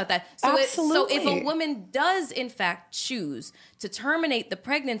thinks about that. So if a woman does in fact choose to terminate the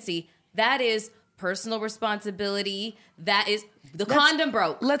pregnancy, that is personal responsibility. That is condom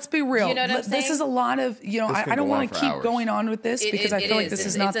broke. Let's be real. You know what I'm saying? This is a lot of, I don't want to keep going on with this because I feel like this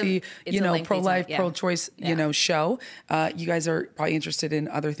is not the, pro-life, pro-choice, show. You guys are probably interested in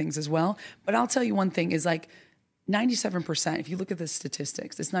other things as well. But I'll tell you one thing is 97%, if you look at the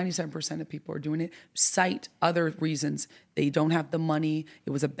statistics, it's 97% of people are doing it, cite other reasons. They don't have the money.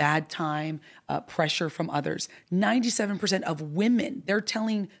 It was a bad time, pressure from others. 97% of women, they're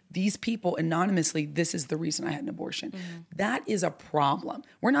telling these people anonymously, this is the reason I had an abortion. Mm-hmm. That is a problem.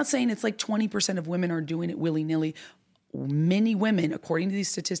 We're not saying it's 20% of women are doing it willy-nilly. Many women, according to these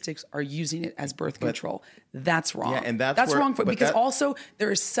statistics, are using it as birth control. That's wrong. Yeah, and that's wrong because also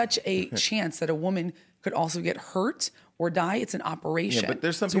there is such a chance that a woman could also get hurt or die. It's an operation. Yeah, but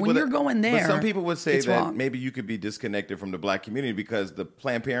there's some people when you're going there, but some people would say that wrong. Maybe you could be disconnected from the Black community because the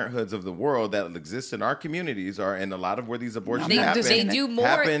Planned Parenthoods of the world that exist in our communities are in a lot of where these abortions happen. They do more.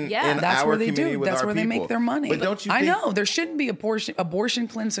 Happen in that's our where they community do. with That's our where people. they make their money. But don't you? I know there shouldn't be abortion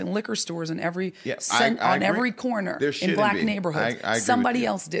clinics and liquor stores in every on every corner in Black neighborhoods. I agree Somebody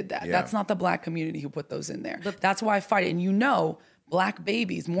else did that. Yeah. That's not the Black community who put those in there. That's why I fight it. And Black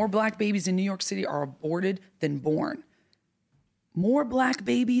babies, more Black babies in New York City are aborted than born. More Black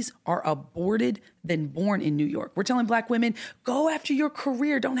babies are aborted than born in New York. We're telling Black women, go after your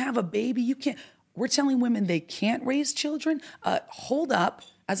career. Don't have a baby. You can't. We're telling women they can't raise children. Hold up.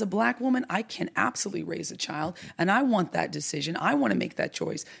 As a Black woman, I can absolutely raise a child, and I want that decision. I want to make that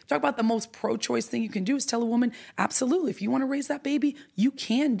choice. Talk about the most pro-choice thing you can do is tell a woman, absolutely, if you want to raise that baby, you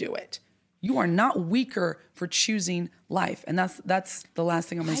can do it. You are not weaker for choosing life, and that's the last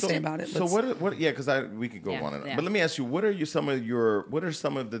thing I'm going to say about it. So what? Yeah, because we could go on and on. But let me ask you, what are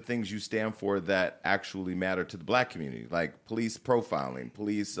some of the things you stand for that actually matter to the Black community, like police profiling,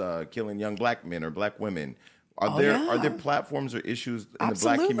 police killing young Black men or Black women? Are there platforms or issues in the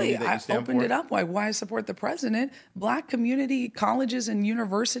Black community that you stand for? I opened it up why I support the president. Black community colleges and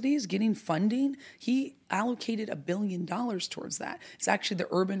universities getting funding. He allocated $1 billion towards that. It's actually the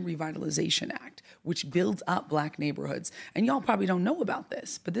Urban Revitalization Act, which builds up Black neighborhoods. And y'all probably don't know about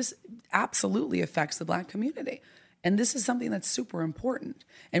this, but this absolutely affects the Black community. And this is something that's super important.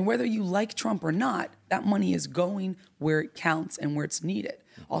 And whether you like Trump or not, that money is going where it counts and where it's needed.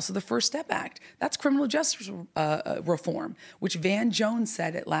 Also, the First Step Act, that's criminal justice reform, which Van Jones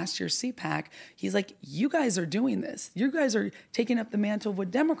said at last year's CPAC. He's like, you guys are doing this. You guys are taking up the mantle of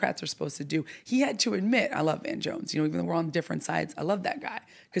what Democrats are supposed to do. He had to admit, I love Van Jones, even though we're on different sides, I love that guy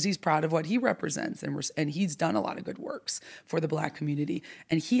because he's proud of what he represents and he's done a lot of good works for the Black community.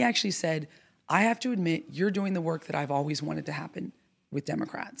 And he actually said, I have to admit, you're doing the work that I've always wanted to happen with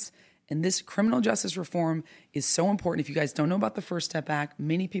Democrats. And this criminal justice reform is so important. If you guys don't know about the First Step Act,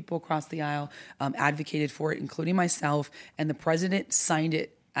 many people across the aisle advocated for it, including myself, and the president signed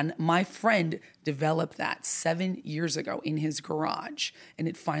it. And my friend developed that 7 years ago in his garage, and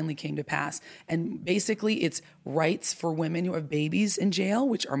it finally came to pass. And basically, it's rights for women who have babies in jail,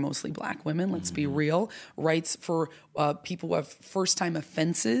 which are mostly Black women, let's be real. Rights for people who have first-time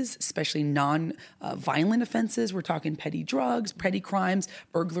offenses, especially non-violent offenses. We're talking petty drugs, petty crimes,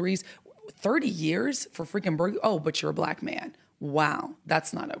 burglaries. 30 years for freaking burglary. Oh, but you're a Black man. Wow,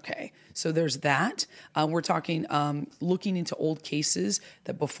 that's not okay. So there's that. We're talking looking into old cases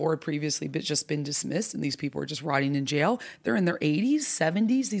that before had previously just been dismissed, and these people are just rotting in jail. They're in their 80s,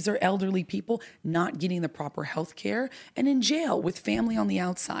 70s. These are elderly people not getting the proper health care and in jail with family on the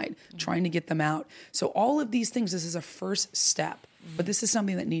outside, trying to get them out. So all of these things, this is a first step, but this is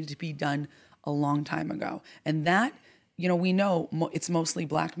something that needed to be done a long time ago. And that, we know it's mostly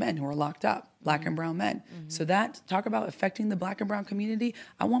Black men who are locked up, Black and brown men. Mm-hmm. So that, talk about affecting the Black and brown community.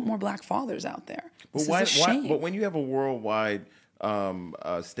 I want more Black fathers out there. But why? But when you have a worldwide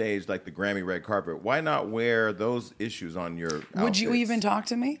stage like the Grammy red carpet, why not wear those issues on your outfits? Would you even talk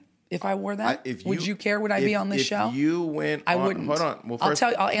to me? If I wore that, would you care? Would I be on this show? If you went, I wouldn't. Hold on. Well,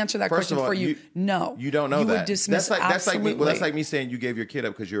 I'll answer that question for you. No, you don't know you that. Would dismiss that's like me saying you gave your kid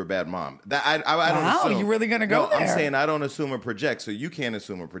up because you're a bad mom. I don't assume. You really gonna go there? I'm saying I don't assume or project, so you can't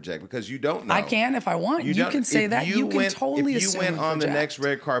assume or project because you don't know. I can if I want. You can say that. You can totally assume. If you went on the next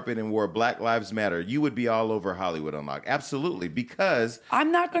red carpet and wore Black Lives Matter, you would be all over Hollywood Unlocked. Absolutely, because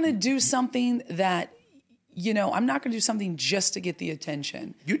I'm not going to do something that. I'm not going to do something just to get the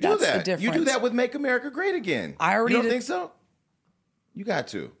attention. You do that. You do that with Make America Great Again. I already You don't think so? You got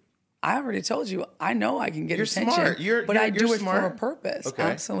to. I already told you, I know I can get You're attention, smart. but I do it smart. for a purpose. Okay.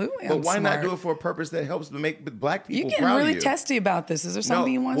 Absolutely. But why not do it for a purpose that helps to make black people You're getting proud really of you? testy about this. Is there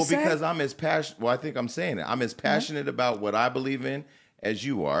something you want to say? Well, because I'm as passionate. Well, I think I'm saying it. I'm as passionate about what I believe in as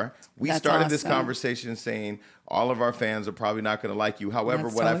you are. We started this conversation saying all of our fans are probably not going to like you. However,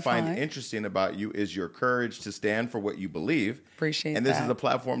 what I find interesting about you is your courage to stand for what you believe. Appreciate that. And this is a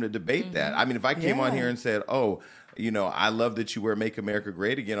platform to debate that. I mean, if I came on here and said, oh, I love that you wear Make America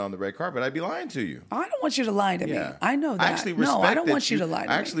Great Again on the red carpet, I'd be lying to you. I don't want you to lie to me. I know that. I don't want you to lie to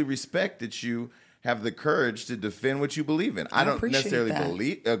me. I actually respect that you have the courage to defend what you believe in. I don't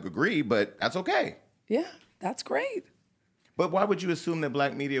necessarily agree, but that's okay. Yeah, that's great. But why would you assume that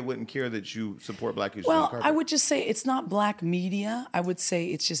black media wouldn't care that you support black issues? Well, I would just say it's not black media. I would say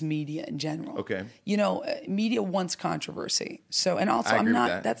it's just media in general. Okay. Media wants controversy. So, and also I'm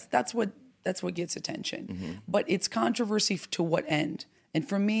not, that's what gets attention. Mm-hmm. But it's controversy to what end? And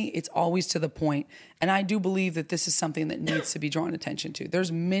for me, it's always to the point. And I do believe that this is something that needs to be drawn attention to.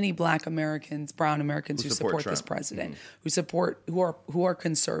 There's many black Americans, brown Americans who support this president, who are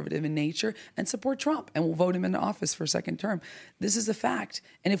conservative in nature and support Trump and will vote him into office for a second term. This is a fact.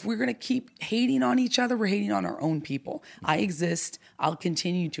 And if we're going to keep hating on each other, we're hating on our own people. I exist. I'll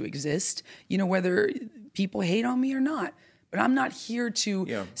continue to exist, whether people hate on me or not. But I'm not here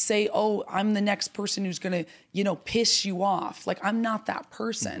to say, oh, I'm the next person who's going to, piss you off. Like, I'm not that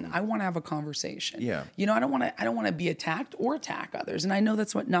person. I want to have a conversation. Yeah. I don't want to be attacked or attack others. And I know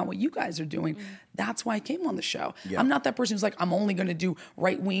that's not what you guys are doing. That's why I came on the show. Yeah. I'm not that person who's like, I'm only going to do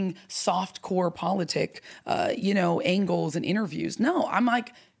right-wing, soft-core politic, angles and interviews. No, I'm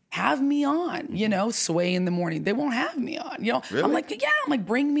like, have me on, Sway in the morning. They won't have me on, Really? I'm like,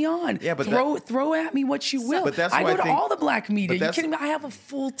 bring me on. Yeah, but throw at me what you will. But that's I why go to all the black media. You kidding me? I have a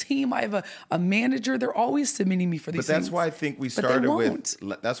full team. I have a manager. They're always submitting me for these things. But that's why I think we started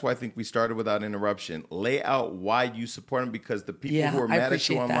That's why I think we started without interruption. Lay out why you support them, because the people who are mad at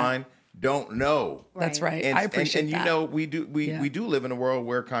you online don't know. That's right. I appreciate that. And we do live in a world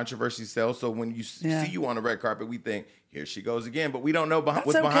where controversy sells. So when you see you on the red carpet, we think, here she goes again, but we don't know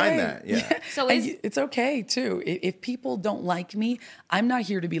what's behind that. Yeah. So it's okay too. If people don't like me, I'm not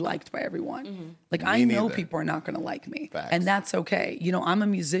here to be liked by everyone. Mm-hmm. Like, I know people are not going to like me. Facts. And that's okay. I'm a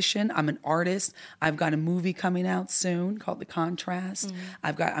musician. I'm an artist. I've got a movie coming out soon called The Contrast.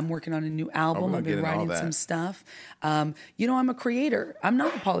 Mm-hmm. I'm working on a new album. I've been writing some stuff. I'm a creator. I'm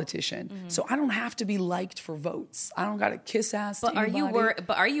not a politician. Mm-hmm. So I don't have to be liked for votes. I don't got to kiss ass to anybody. Are you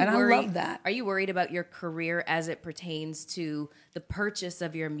worried? I love that. Are you worried about your career as it pertains to the purchase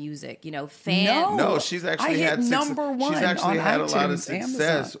of your music? Fans. No, she's actually had number one. She's actually had iTunes, a lot of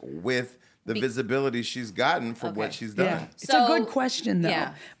success Amazon. with the visibility she's gotten for what she's done. Yeah. It's a good question, though.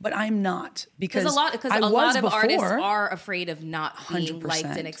 But I'm not, because a lot of artists are afraid of not being 100%.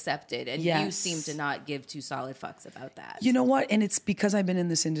 Liked and accepted, and you seem to not give two solid fucks about that. You know what? And it's because I've been in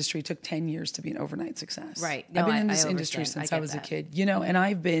this industry. It took 10 years to be an overnight success. Right. I've been in this industry since I was a kid. And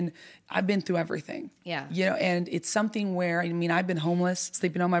I've been through everything. Yeah. And it's something where, I've been homeless,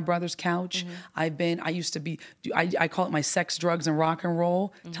 sleeping on my brother's couch. Mm-hmm. I call it my sex, drugs, and rock and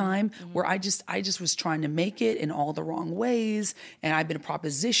roll time, where I just was trying to make it in all the wrong ways. And I've been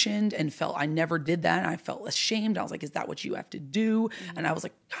propositioned and felt I never did that. And I felt ashamed. I was like, is that what you have to do? Mm-hmm. And I was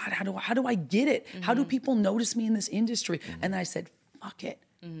like, God, how do I get it? Mm-hmm. How do people notice me in this industry? Mm-hmm. And then I said, fuck it.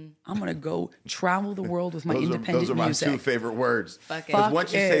 Mm-hmm. I'm going to go travel the world with my independent music. Those are my two favorite words. Fuck it. Because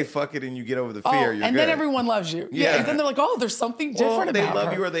once you say fuck it and you get over the fear, you're and good. then everyone loves you. Yeah. And then they're like, oh, there's something different about her. They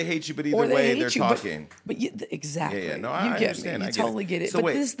love you or they hate you, but either way, they're talking. But exactly. Yeah. No, I understand. You totally get it. But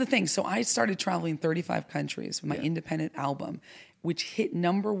this is the thing. So I started traveling 35 countries with my independent album, which hit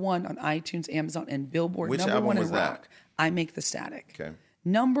number one on iTunes, Amazon, and Billboard. Which number album one was in that? rock. I Make the Static. Okay.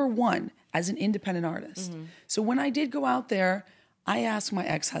 Number one as an independent artist. Mm-hmm. So when I did go out there, I asked my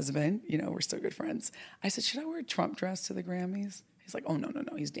ex-husband, we're still good friends. I said, should I wear a Trump dress to the Grammys? He's like, oh, no,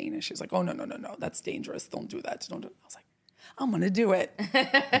 he's Danish. He's like, oh, no, that's dangerous. Don't do that. Don't do it. I was like, I'm going to do it.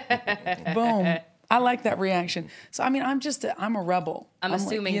 Boom. I like that reaction. So, I'm a rebel. I'm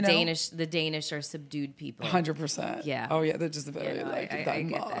assuming the Danish are subdued people. 100%. Yeah. Oh, yeah, they're just very I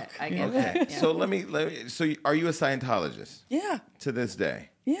get that. I Okay. get that. Yeah. So so are you a Scientologist? Yeah. To this day?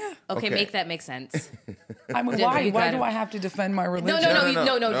 Yeah. Okay, make that make sense. Why do I have to defend my religion?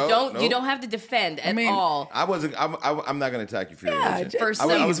 No, don't. You don't have to defend at all. I'm not going to attack you for your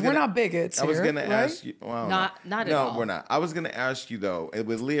religion. We're not bigots here. I was going to ask you. Well, not at all. No, we're not. I was going to ask you though,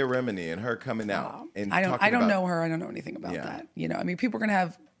 with Leah Remini and her coming out and I don't know her. I don't know anything about that. People are going to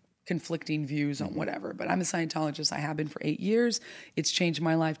have conflicting views on whatever. But I'm a Scientologist. I have been for 8 years. It's changed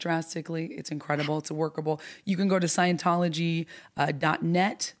my life drastically. It's incredible. It's workable. You can go to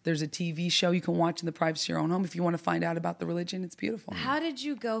Scientology.net. There's a TV show you can watch in the privacy of your own home if you want to find out about the religion. It's beautiful. How did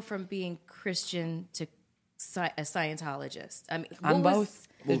you go from being Christian to a Scientologist? I mean, I'm both.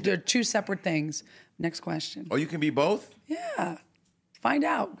 They're two separate things. Next question. Oh, you can be both? Yeah. Find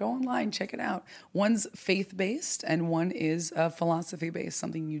out. Go online. Check it out. One's faith-based and one is philosophy-based,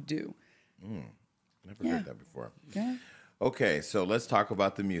 something you do. Never heard that before. Yeah. Okay, so let's talk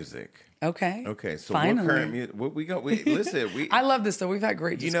about the music. Okay. So finally. what current music? Listen. I love this though. We've had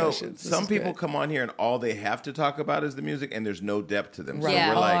great discussions. Some people come on here and all they have to talk about is the music, and there's no depth to them. Right. So Yeah.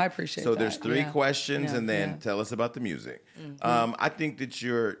 we're like, I appreciate that. So there's 3 questions, and then Yeah. tell us about the music. I think that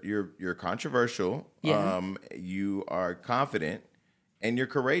you're controversial. Yeah. You are confident, and you're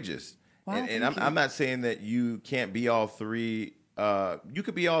courageous. Wow, and thank you. I'm not saying that you can't be all 3. You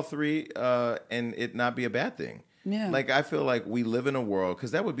could be all 3, and it not be a bad thing. Yeah. Like, I feel like we live in a world, because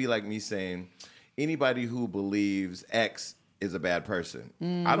that would be like me saying anybody who believes X is a bad person.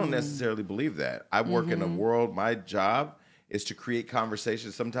 I don't necessarily believe that. I work in a world, my job is to create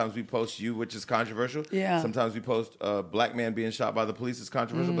conversations. Sometimes we post you, which is controversial. Yeah. Sometimes we post a black man being shot by the police is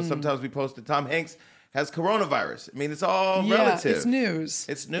controversial, but sometimes we post that Tom Hanks has coronavirus. I mean, it's all relative. It's news.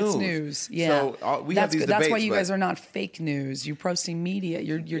 It's news. Yeah. So we have these debates. That's why you but guys are not fake news. You're posting media.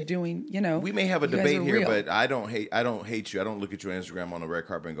 You're doing, we may have a you guys debate are here, real. but I don't hate you. I don't look at your Instagram on the red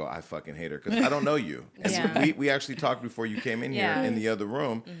carpet and go, I fucking hate her, because I don't know you. Yeah. We actually talked before you came in here Yeah. in the other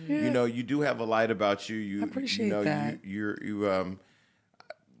room. You do have a light about you. You I appreciate that.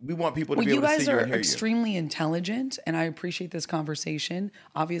 We want people to be you able to guys see you are and hear extremely intelligent, and I appreciate this conversation.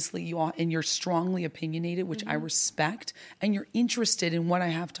 Obviously, you all, and you're strongly opinionated, which I respect, and you're interested in what I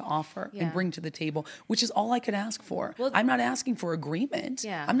have to offer and bring to the table, which is all I could ask for. Well, I'm not asking for agreement.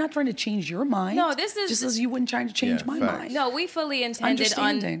 Yeah. I'm not trying to change your mind. No, this is just as you wouldn't try to change my facts. mind. No, we fully intended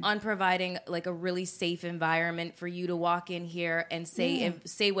Understanding. on providing like a really safe environment for you to walk in here and say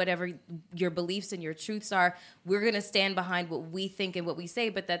whatever your beliefs and your truths are. We're going to stand behind what we think and what we say,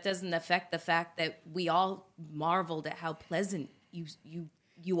 but that doesn't affect the fact that we all marveled at how pleasant you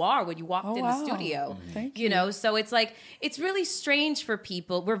are when you walked in the studio. Thank you know, so it's like it's really strange for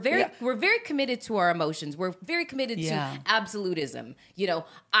people. We're very committed to our emotions. We're very committed to absolutism. You know,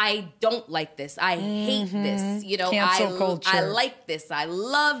 I don't like this. I hate this. You know, Cancel culture. I like this. I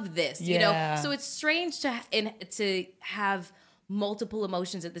love this. You know, Yeah. so it's strange to have multiple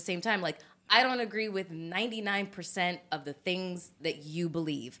emotions at the same time. Like, I don't agree with 99% of the things that you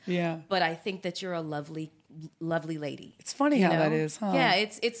believe. Yeah. But I think that you're a lovely, lovely lady. It's funny how that is, huh? Yeah,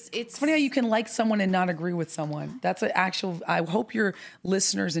 it's funny how you can like someone and not agree with someone. That's an actual. I hope your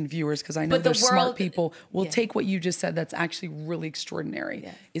listeners and viewers, because I know they're smart people, will take what you just said. That's actually really extraordinary.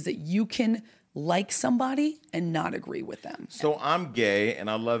 Yeah. Is that you can like somebody and not agree with them. So I'm gay, and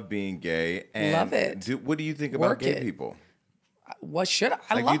I love being gay. And love it. What do you think about gay people? What should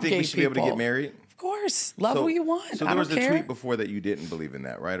I Like, love do you think gay we should people. be able to get married? Of course. Love who you want. So I there don't was a care. tweet before that you didn't believe in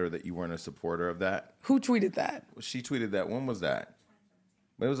that, right? Or that you weren't a supporter of that? Who tweeted that? She tweeted that. When was that?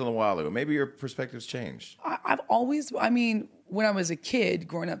 It was a little while ago. Maybe your perspectives changed. I've always, I mean, when I was a kid,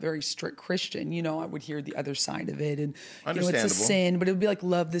 growing up very strict Christian, you know, I would hear the other side of it. And, you know, it's a sin, but it would be like,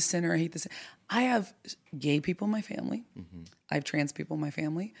 love the sinner, hate the sin. I have gay people in my family. I have trans people in my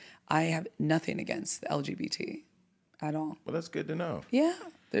family. I have nothing against the LGBT at all. Well, that's good to know. Yeah.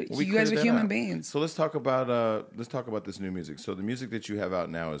 You guys are human beings. So let's talk about this new music. So the music that you have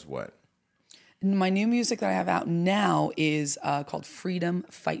out now is what? My new music that I have out now is called Freedom,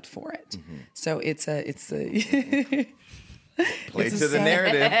 Fight For It. So it's a Play to the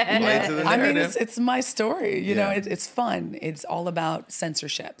narrative. Play to the narrative. I mean, it's my story. You know, it's fun. It's all about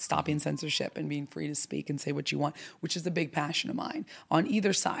censorship, stopping censorship and being free to speak and say what you want, which is a big passion of mine. On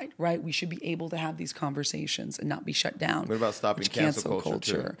either side, right? We should be able to have these conversations and not be shut down. What about stopping cancel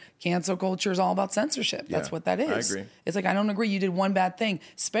culture? Cancel culture is all about censorship. That's what that is. I agree. It's like, I don't agree. You did one bad thing,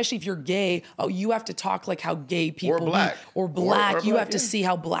 especially if you're gay. Oh, you have to talk like how gay people or black. Or black. Or you black, have to see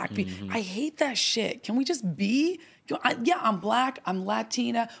how black people. I hate that shit. Can we just be? I'm black, I'm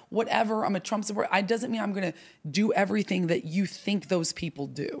Latina, whatever, I'm a Trump supporter. It doesn't mean I'm going to do everything that you think those people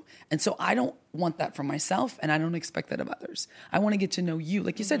do. And so I don't want that for myself, and I don't expect that of others. I want to get to know you.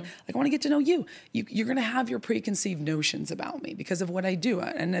 Like you said, like, I want to get to know you. You're going to have your preconceived notions about me because of what I do.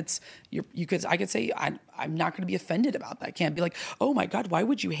 And I could say, I'm not going to be offended about that. I can't be like, oh my God, why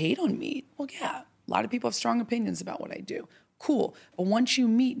would you hate on me? Well, yeah, a lot of people have strong opinions about what I do. Cool. But once you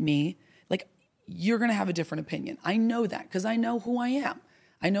meet me, like, you're going to have a different opinion. I know that because I know who I am.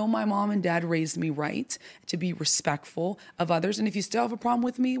 I know my mom and dad raised me right to be respectful of others. And if you still have a problem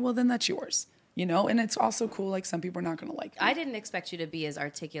with me, well, then that's yours. You know, and it's also cool. Like some people are not going to like me. I didn't expect you to be as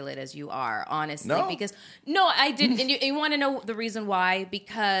articulate as you are, honestly. No? Because I didn't. And you want to know the reason why?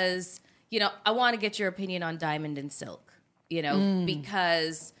 Because I want to get your opinion on Diamond and Silk.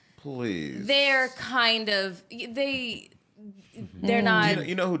 Because please, they're kind of they're not.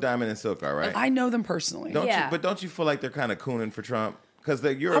 You know who Diamond and Silk are, right? I know them personally. Don't you feel like they're kind of cooning for Trump? Because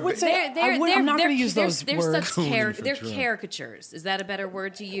you're. I would say I'm not going to use those words. They're caricatures. Is that a better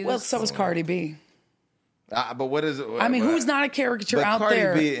word to use? Well, so is Cardi B. But what is it? I mean, who's not a caricature out Cardi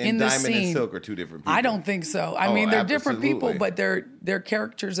there B and in the Diamond scene? and Silk are two different people. I don't think so. I mean, they're different people, absolutely. but they're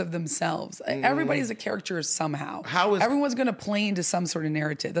characters of themselves. Everybody's a caricature somehow. Everyone's going to play into some sort of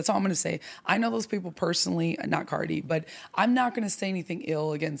narrative. That's all I'm going to say. I know those people personally, not Cardi, but I'm not going to say anything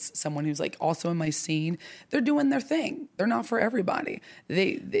ill against someone who's like also in my scene. They're doing their thing. They're not for everybody.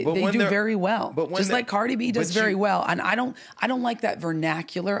 They do very well. Just like Cardi B does very well. And I don't like that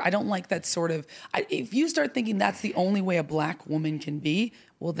vernacular. I don't like that sort of. If you start thinking that's the only way a black woman can be,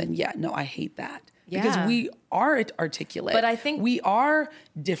 well then I hate that. Because we are articulate. But I think we are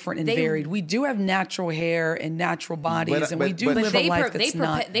different and varied. We do have natural hair and natural bodies, and we do live a life that's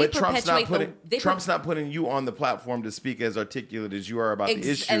not. But Trump's not putting you on the platform to speak as articulate as you are about the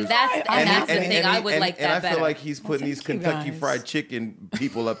issues. And that's the thing. I would like that better. And I feel like he's putting these Kentucky Fried Chicken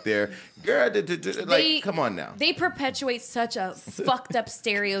people up there. Girl, come on now. They perpetuate such a fucked up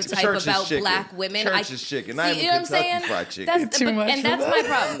stereotype about black women. Church is chicken. You know what I'm saying? Fried chicken. That's my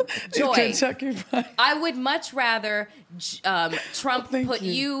problem. Joy. Kentucky Fried. I would much rather Trump put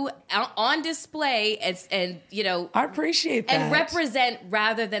you on display and I appreciate that and represent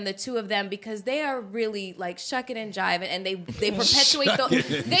rather than the two of them, because they are really like shucking and jiving, and they perpetuate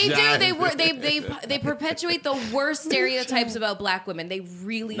they perpetuate the worst stereotypes about black women. They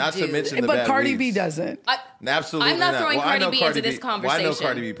really not do. To mention but Cardi B doesn't. Absolutely, I'm not throwing Cardi B into this conversation. I know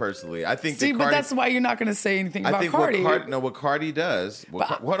Cardi B personally. I think. But that's why you're not going to say anything about Cardi. What Cardi does.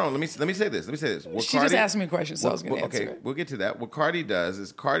 Hold on. Let me say this. She just asked me a question, so I was going to answer it. We'll get to that. What Cardi does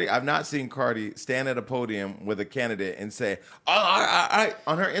is I've not seen Cardi stand at a podium with a candidate and say,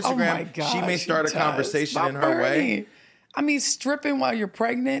 on her Instagram, she may start a conversation in her way. I mean, stripping while you're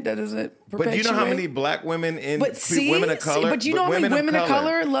pregnant, that doesn't perpetuate. But do you know how many black women women of color? But you know how many women of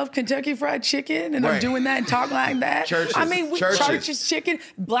color love Kentucky Fried Chicken and are doing that and talk like that? Churches, chicken.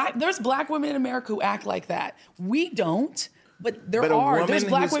 There's black women in America who act like that. We don't. But there's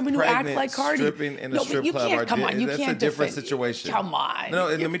black women who act like Cardi. Stripping in a strip club. That's a different situation. Come on. No,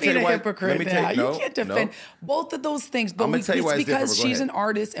 let me tell you why. You can't defend both of those things. But it's because she's an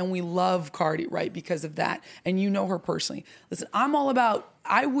artist and we love Cardi, right? Because of that. And you know her personally. Listen,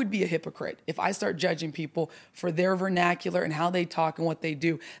 I would be a hypocrite if I start judging people for their vernacular and how they talk and what they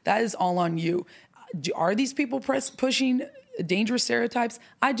do. That is all on you. Are these people pushing dangerous stereotypes?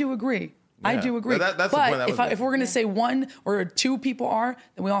 I do agree. Yeah. I do agree. That's but if we're going to say one or two people are,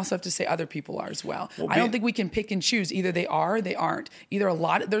 then we also have to say other people are as well. I don't think we can pick and choose. Either they are or they aren't.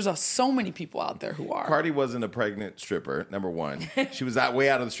 There's so many people out there who are. Cardi wasn't a pregnant stripper, number one. She was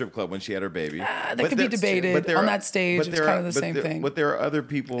way out of the strip club when she had her baby. That could be debated on that stage. It's kind of the same thing. But there are other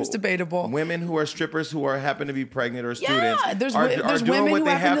people. It's debatable. Women who are strippers who happen to be pregnant or students there's are women doing what who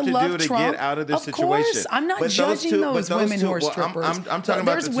they have to do to Trump. get out of this situation. Of course. I'm not judging those women who are strippers. I'm talking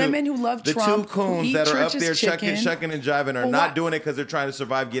about there's women who love Trump. The two coons that are up there shucking and jiving are not doing it because they're trying to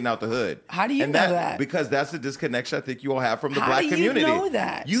survive getting out the hood. How do you know that? Because that's the disconnection I think you all have from the black community. How do you know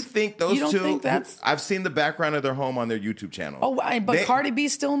that? You think those two? I've seen the background of their home on their YouTube channel. But Cardi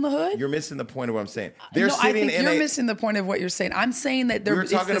B's still in the hood? You're missing the point of what I'm saying. You're missing the point of what you're saying. I'm saying that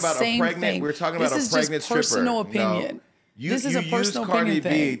it's the same thing. We're talking about a pregnant stripper. This is just personal opinion. This is a personal opinion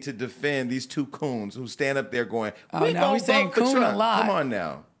thing. You use Cardi B to defend these two coons who stand up there going, now we're saying coon a lot. Come on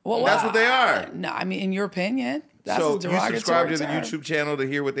now. That's what they are. No, I mean, in your opinion. That's so you subscribe to the YouTube channel to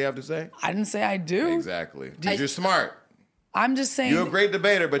hear what they have to say? I didn't say I do. Exactly. You're smart. I'm just saying. You're a great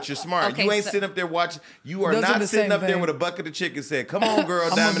debater, but you're smart. You ain't sitting up there watching. You are not sitting up there with a bucket of chicken saying, come on, girl,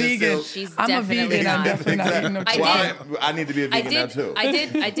 Diamond and Silk. I'm a vegan. I'm definitely not eating no chicken. I need to be a vegan now, too.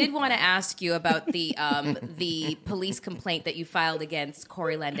 I did want to ask you about the police complaint that you filed against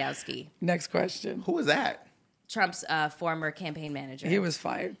Corey Landowski. Next question. Who was that? Trump's former campaign manager. He was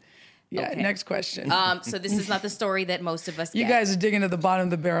fired. Yeah, okay. Next question. So this is not the story that most of us get. You guys are digging to the bottom of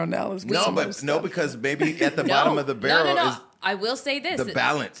the barrel now. Because maybe at the bottom of the barrel is... I will say this. The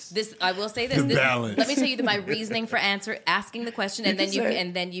balance. I will say this. Balance. Let me tell you my reasoning for asking the question,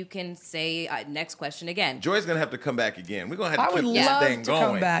 and then you can say next question again. Joy's gonna have to come back again. We're gonna have to I keep would this love thing to going.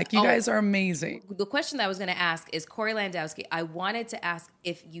 come back. You guys are amazing. The question that I was going to ask is Corey Landowski. I wanted to ask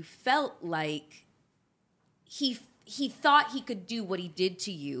if you felt like he thought he could do what he did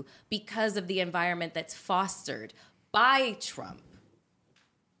to you because of the environment that's fostered by Trump.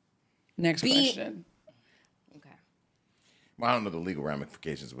 Next question. Okay. Well, I don't know the legal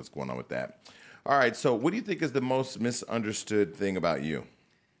ramifications of what's going on with that. All right, so what do you think is the most misunderstood thing about you?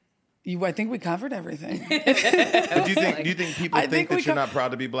 I think we covered everything. Do you think people think that you're not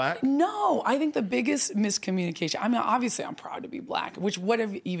proud to be black? No, I think the biggest miscommunication. I mean, obviously, I'm proud to be black. Which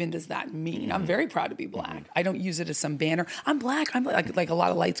whatever even does that mean? Mm-hmm. I'm very proud to be black. I don't use it as some banner. I'm black. I'm black. Like a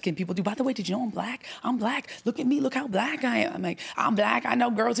lot of light skinned people do. By the way, did you know I'm black? I'm black. Look at me. Look how black I am. I'm like, I'm black. I know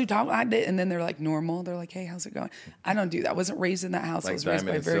girls who talk like that, and then they're like normal. They're like, hey, how's it going? I don't do that. I wasn't raised in that house. Like I was raised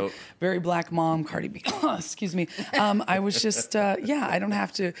by a Diamond and very black mom, Cardi B. Excuse me. I was just I don't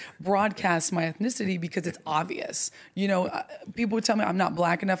have to broadcast my ethnicity because it's obvious. You know, people would tell me I'm not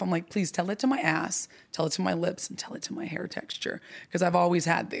black enough. I'm like, please tell it to my ass, tell it to my lips, and tell it to my hair texture because I've always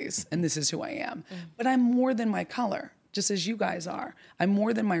had these, and this is who I am. But I'm more than my color, just as you guys are. I'm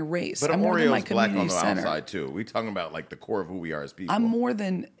more than my race. But I'm more than my Oreo's black on community the center. outside too. We talking about like the core of who we are as people. I'm more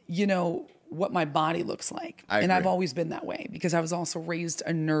than, what my body looks like. And I've always been that way because I was also raised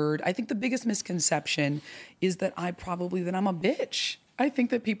a nerd. I think the biggest misconception is that I'm a bitch. I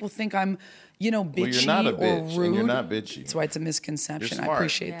think that people think I'm, bitchy well, you're not a bitch, or rude. and you're not bitchy. That's why it's a misconception. You're I smart.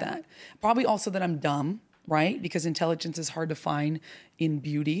 appreciate that. Probably also that I'm dumb, right? Because intelligence is hard to find in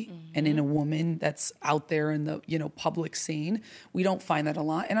beauty and in a woman that's out there in the, public scene. We don't find that a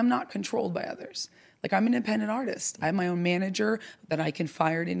lot. And I'm not controlled by others. Like, I'm an independent artist. I have my own manager that I can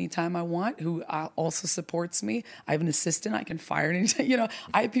fire at any time I want, who also supports me. I have an assistant I can fire at any time.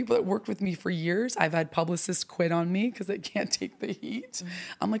 I have people that worked with me for years. I've had publicists quit on me because they can't take the heat.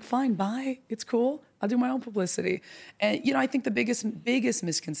 I'm like, fine, bye. It's cool. I'll do my own publicity. And, I think the biggest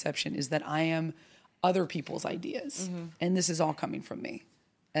misconception is that I am other people's ideas. And this is all coming from me.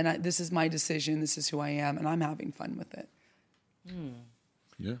 And this is my decision. This is who I am. And I'm having fun with it.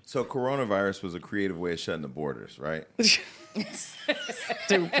 Yeah. So coronavirus was a creative way of shutting the borders, right?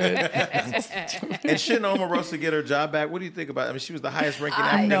 Stupid. And shouldn't Omarosa get her job back? What do you think about it? I mean, she was the highest ranking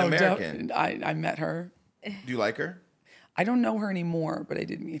African American. I met her. Do you like her? I don't know her anymore, but I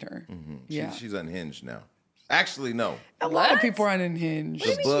did meet her. Yeah. She's unhinged now. Actually, no. A lot of people are unhinged.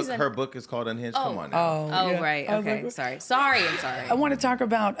 Her book is called Unhinged. Come on now. Oh, yeah. right. I was Okay. like, Sorry. I'm sorry. I want to talk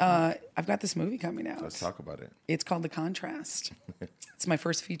about, I've got this movie coming out. Let's talk about it. It's called The Contrast. It's my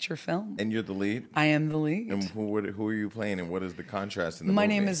first feature film. And you're the lead? I am the lead. And who are you playing, and what is the contrast in the movie? My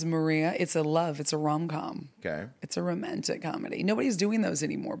name is Maria. It's a rom-com. Okay. It's a romantic comedy. Nobody's doing those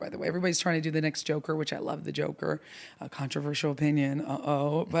anymore, by the way. Everybody's trying to do the next Joker, which I love the Joker. A controversial opinion.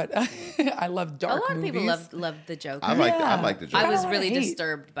 But I love dark movies. A lot of people love the Joker. I like the Joker. I was really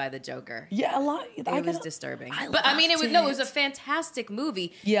disturbed by the Joker. Yeah, a lot. It was disturbing. But I mean, it was a fantastic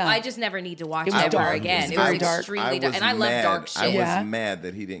movie. Yeah. I just never need to watch it was ever dark. again. It It was was dark. extremely dark. And I love dark shit. I was mad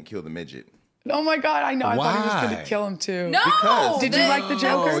that he didn't kill the midget. Oh my God, I know. I thought he was going Why? to kill him too. No! Because- Did you like the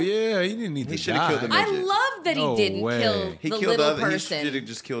Joker? Oh yeah, he didn't need He to should have killed the die. midget. I love that No he didn't way. kill He the killed little He person. should have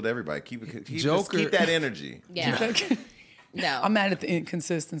just killed everybody. Keep Joker- that energy. Yeah. No. I'm mad at the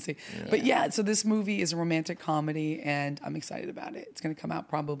inconsistency. Yeah. But yeah, so this movie is a romantic comedy, and I'm excited about it. It's going to come out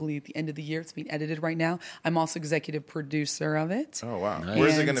probably at the end of the year. It's being edited right now. I'm also executive producer of it. Oh wow! Nice.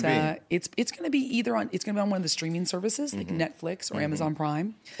 Where's it going to be? It's going to be either on. It's going to be on one of the streaming services like Netflix or Amazon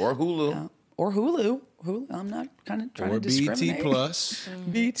Prime Or Hulu. or Hulu. Hulu. I'm not kind of trying Or to discriminate. BT Plus.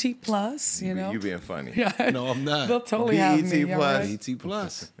 BT Plus. You know. You being funny. Yeah. No, I'm not. They'll totally have me. BET yeah, Plus. right? BT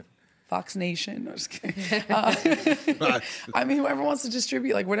Plus. Fox Nation. No, just kidding. I mean, whoever wants to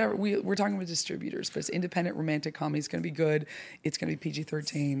distribute, like whatever. We're talking with distributors, but it's independent romantic comedy. It's going to be good. It's going to be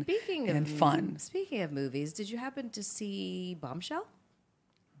PG-13 and fun. Speaking of movies, did you happen to see Bombshell?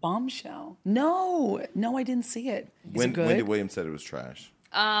 Bombshell. No, I didn't see it. Is it good? Wendy Williams said it was trash.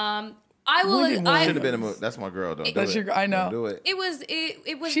 I will. Wendy Should have been a movie. That's my girl. Don't do it. I know. Don't do it. It was.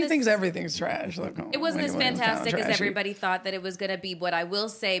 It was. She thinks everything's trash. Like, It wasn't as fantastic as trashy. everybody thought that it was going to be. What I will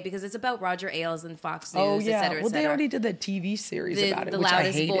say, because it's about Roger Ailes and Fox News, Oh et yeah. cetera, et Well, they cetera. already did that TV series about it, The which I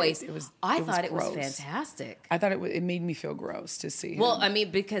Loudest hated. Voice. I was thought it was gross. fantastic. I thought it made me feel gross to see. Well, him. I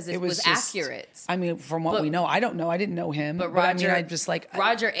mean, because it was just- accurate. I mean, from what we know, I don't know. I didn't know him, But I Roger, mean, I just like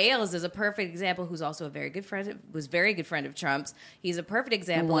Roger Ailes is a perfect example. Who's also a very good friend of Trump's. He's a perfect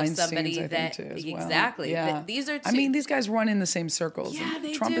example of somebody. I think, too, as well. Exactly. Yeah. These are two. I mean, these guys run in the same circles. Yeah, And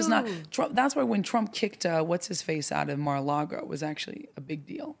they Trump do. is not. Trump, that's why when Trump kicked what's his face out of Mar-a-Lago, it was actually a big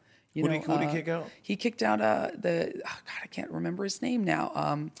deal. Who did he kick out? He kicked out I can't remember his name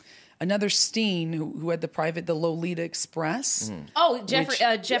now. Another Steen who had the Lolita Express. Mm-hmm. Oh, Jeffrey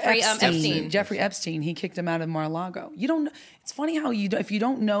Epstein. Jeffrey Epstein. He kicked him out of Mar-a-Lago. You don't. It's funny how if you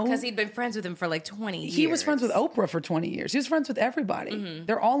don't know, Because he'd been friends with him for like 20 years. he was friends with Oprah for 20 years. He was friends with everybody. Mm-hmm.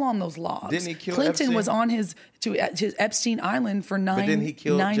 They're all on those logs. Didn't he kill Clinton Epstein? was on his Epstein Island for nine didn't he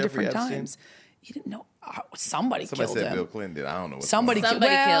kill Jeffrey different Epstein? times. He didn't know. Somebody killed said him. Bill Clinton did. I don't know. Somebody killed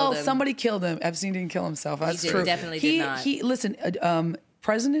him. Somebody killed him. Epstein didn't kill himself. That's true. Definitely did not. Listen,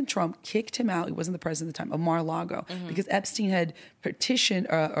 President Trump kicked him out. He wasn't the president at the time of Mar-a-Lago because Epstein had petitioned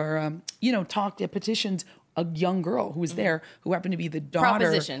petitioned a young girl who was there, who happened to be the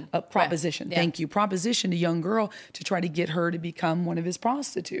daughter of Proposition. Right. Yeah. Thank you. Propositioned a young girl to try to get her to become one of his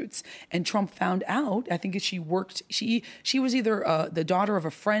prostitutes. And Trump found out, I think she worked, she was either the daughter of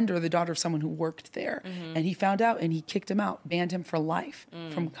a friend or the daughter of someone who worked there. And he found out and he kicked him out, banned him for life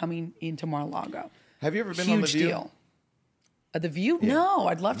from coming into Mar-a-Lago. Have you ever been on The View? Huge deal. The View? No,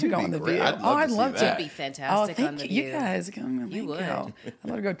 I'd love to go on The View. I'd love to see that. You'd be fantastic on The View. You guys. You would. I'd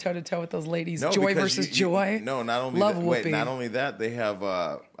love to go toe to toe with those ladies. No, Joy because versus Joy. No, not only love that. Whoopi. Wait, not only that, they have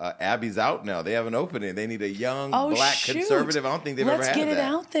Abby's out now. They have an opening. They need a young black shoot. conservative. I don't think they've ever had that. Let's get it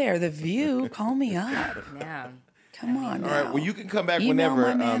out there. The View. Call me up. Yeah. Come on. All right. Well, you can come back Email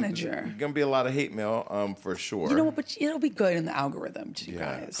whenever. my manager. There's gonna be a lot of hate mail, for sure. You know what? But it'll be good in the algorithm, you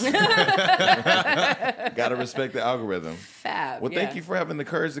guys. Gotta respect the algorithm. Fab. Well, thank you for having the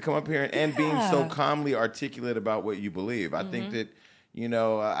courage to come up here and being so calmly articulate about what you believe. I think that,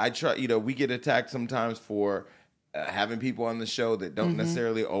 I try. We get attacked sometimes for having people on the show that don't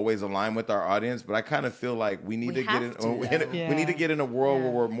necessarily always align with our audience, but I kind of feel like we need to get in a world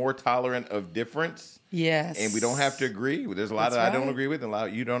where we're more tolerant of difference. Yes. And we don't have to agree. There's a lot that I don't agree with and a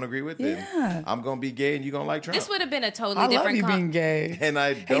lot you don't agree with. Yeah. And I'm going to be gay and you're going to like Trump. This would have been a totally I different love you being gay. And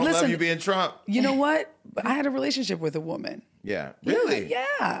I don't love you being Trump. You know what? I had a relationship with a woman. Yeah. Really?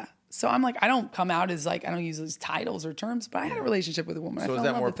 Yeah. So I'm like, I don't come out as like, I don't use these titles or terms, but I had a relationship with a woman. So is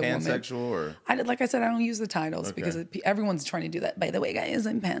that more pansexual or? Like I said, I don't use the titles because everyone's trying to do that. By the way, guys,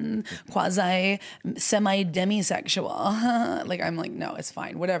 I'm quasi, semi demisexual. I'm like, no, it's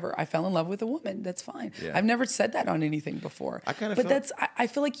fine. Whatever. I fell in love with a woman. That's fine. Yeah. I've never said that on anything before. I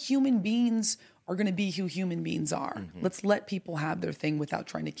feel like human beings are going to be who human beings are. Mm-hmm. Let's let people have their thing without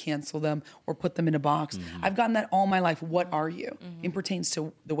trying to cancel them or put them in a box. Mm-hmm. I've gotten that all my life. What are you? Mm-hmm. It pertains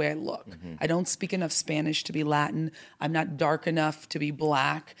to the way I look. Mm-hmm. I don't speak enough Spanish to be Latin. I'm not dark enough to be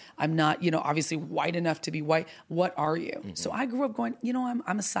black. I'm not, obviously white enough to be white. What are you? Mm-hmm. So I grew up going, I'm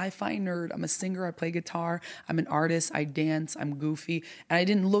a sci-fi nerd. I'm a singer. I play guitar. I'm an artist. I dance. I'm goofy. And I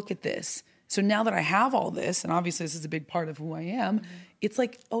didn't look at this. So now that I have all this, and obviously this is a big part of who I am, mm-hmm. It's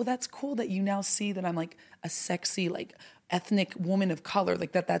like, oh, that's cool that you now see that I'm like a sexy, like ethnic woman of color,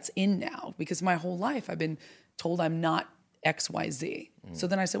 like that's in now. Because my whole life I've been told I'm not XYZ. Mm. So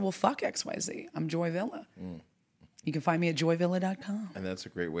then I said, well, fuck XYZ. I'm Joy Villa. Mm. You can find me at joyvilla.com. And that's a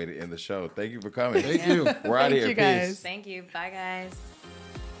great way to end the show. Thank you for coming. Thank you. We're out of here. Thank you, guys. Peace. Thank you. Bye, guys.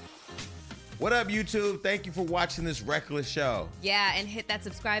 What up, YouTube? Thank you for watching this reckless show. Yeah, and hit that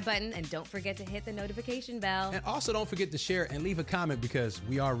subscribe button, and don't forget to hit the notification bell. And also don't forget to share and leave a comment because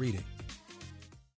we are reading.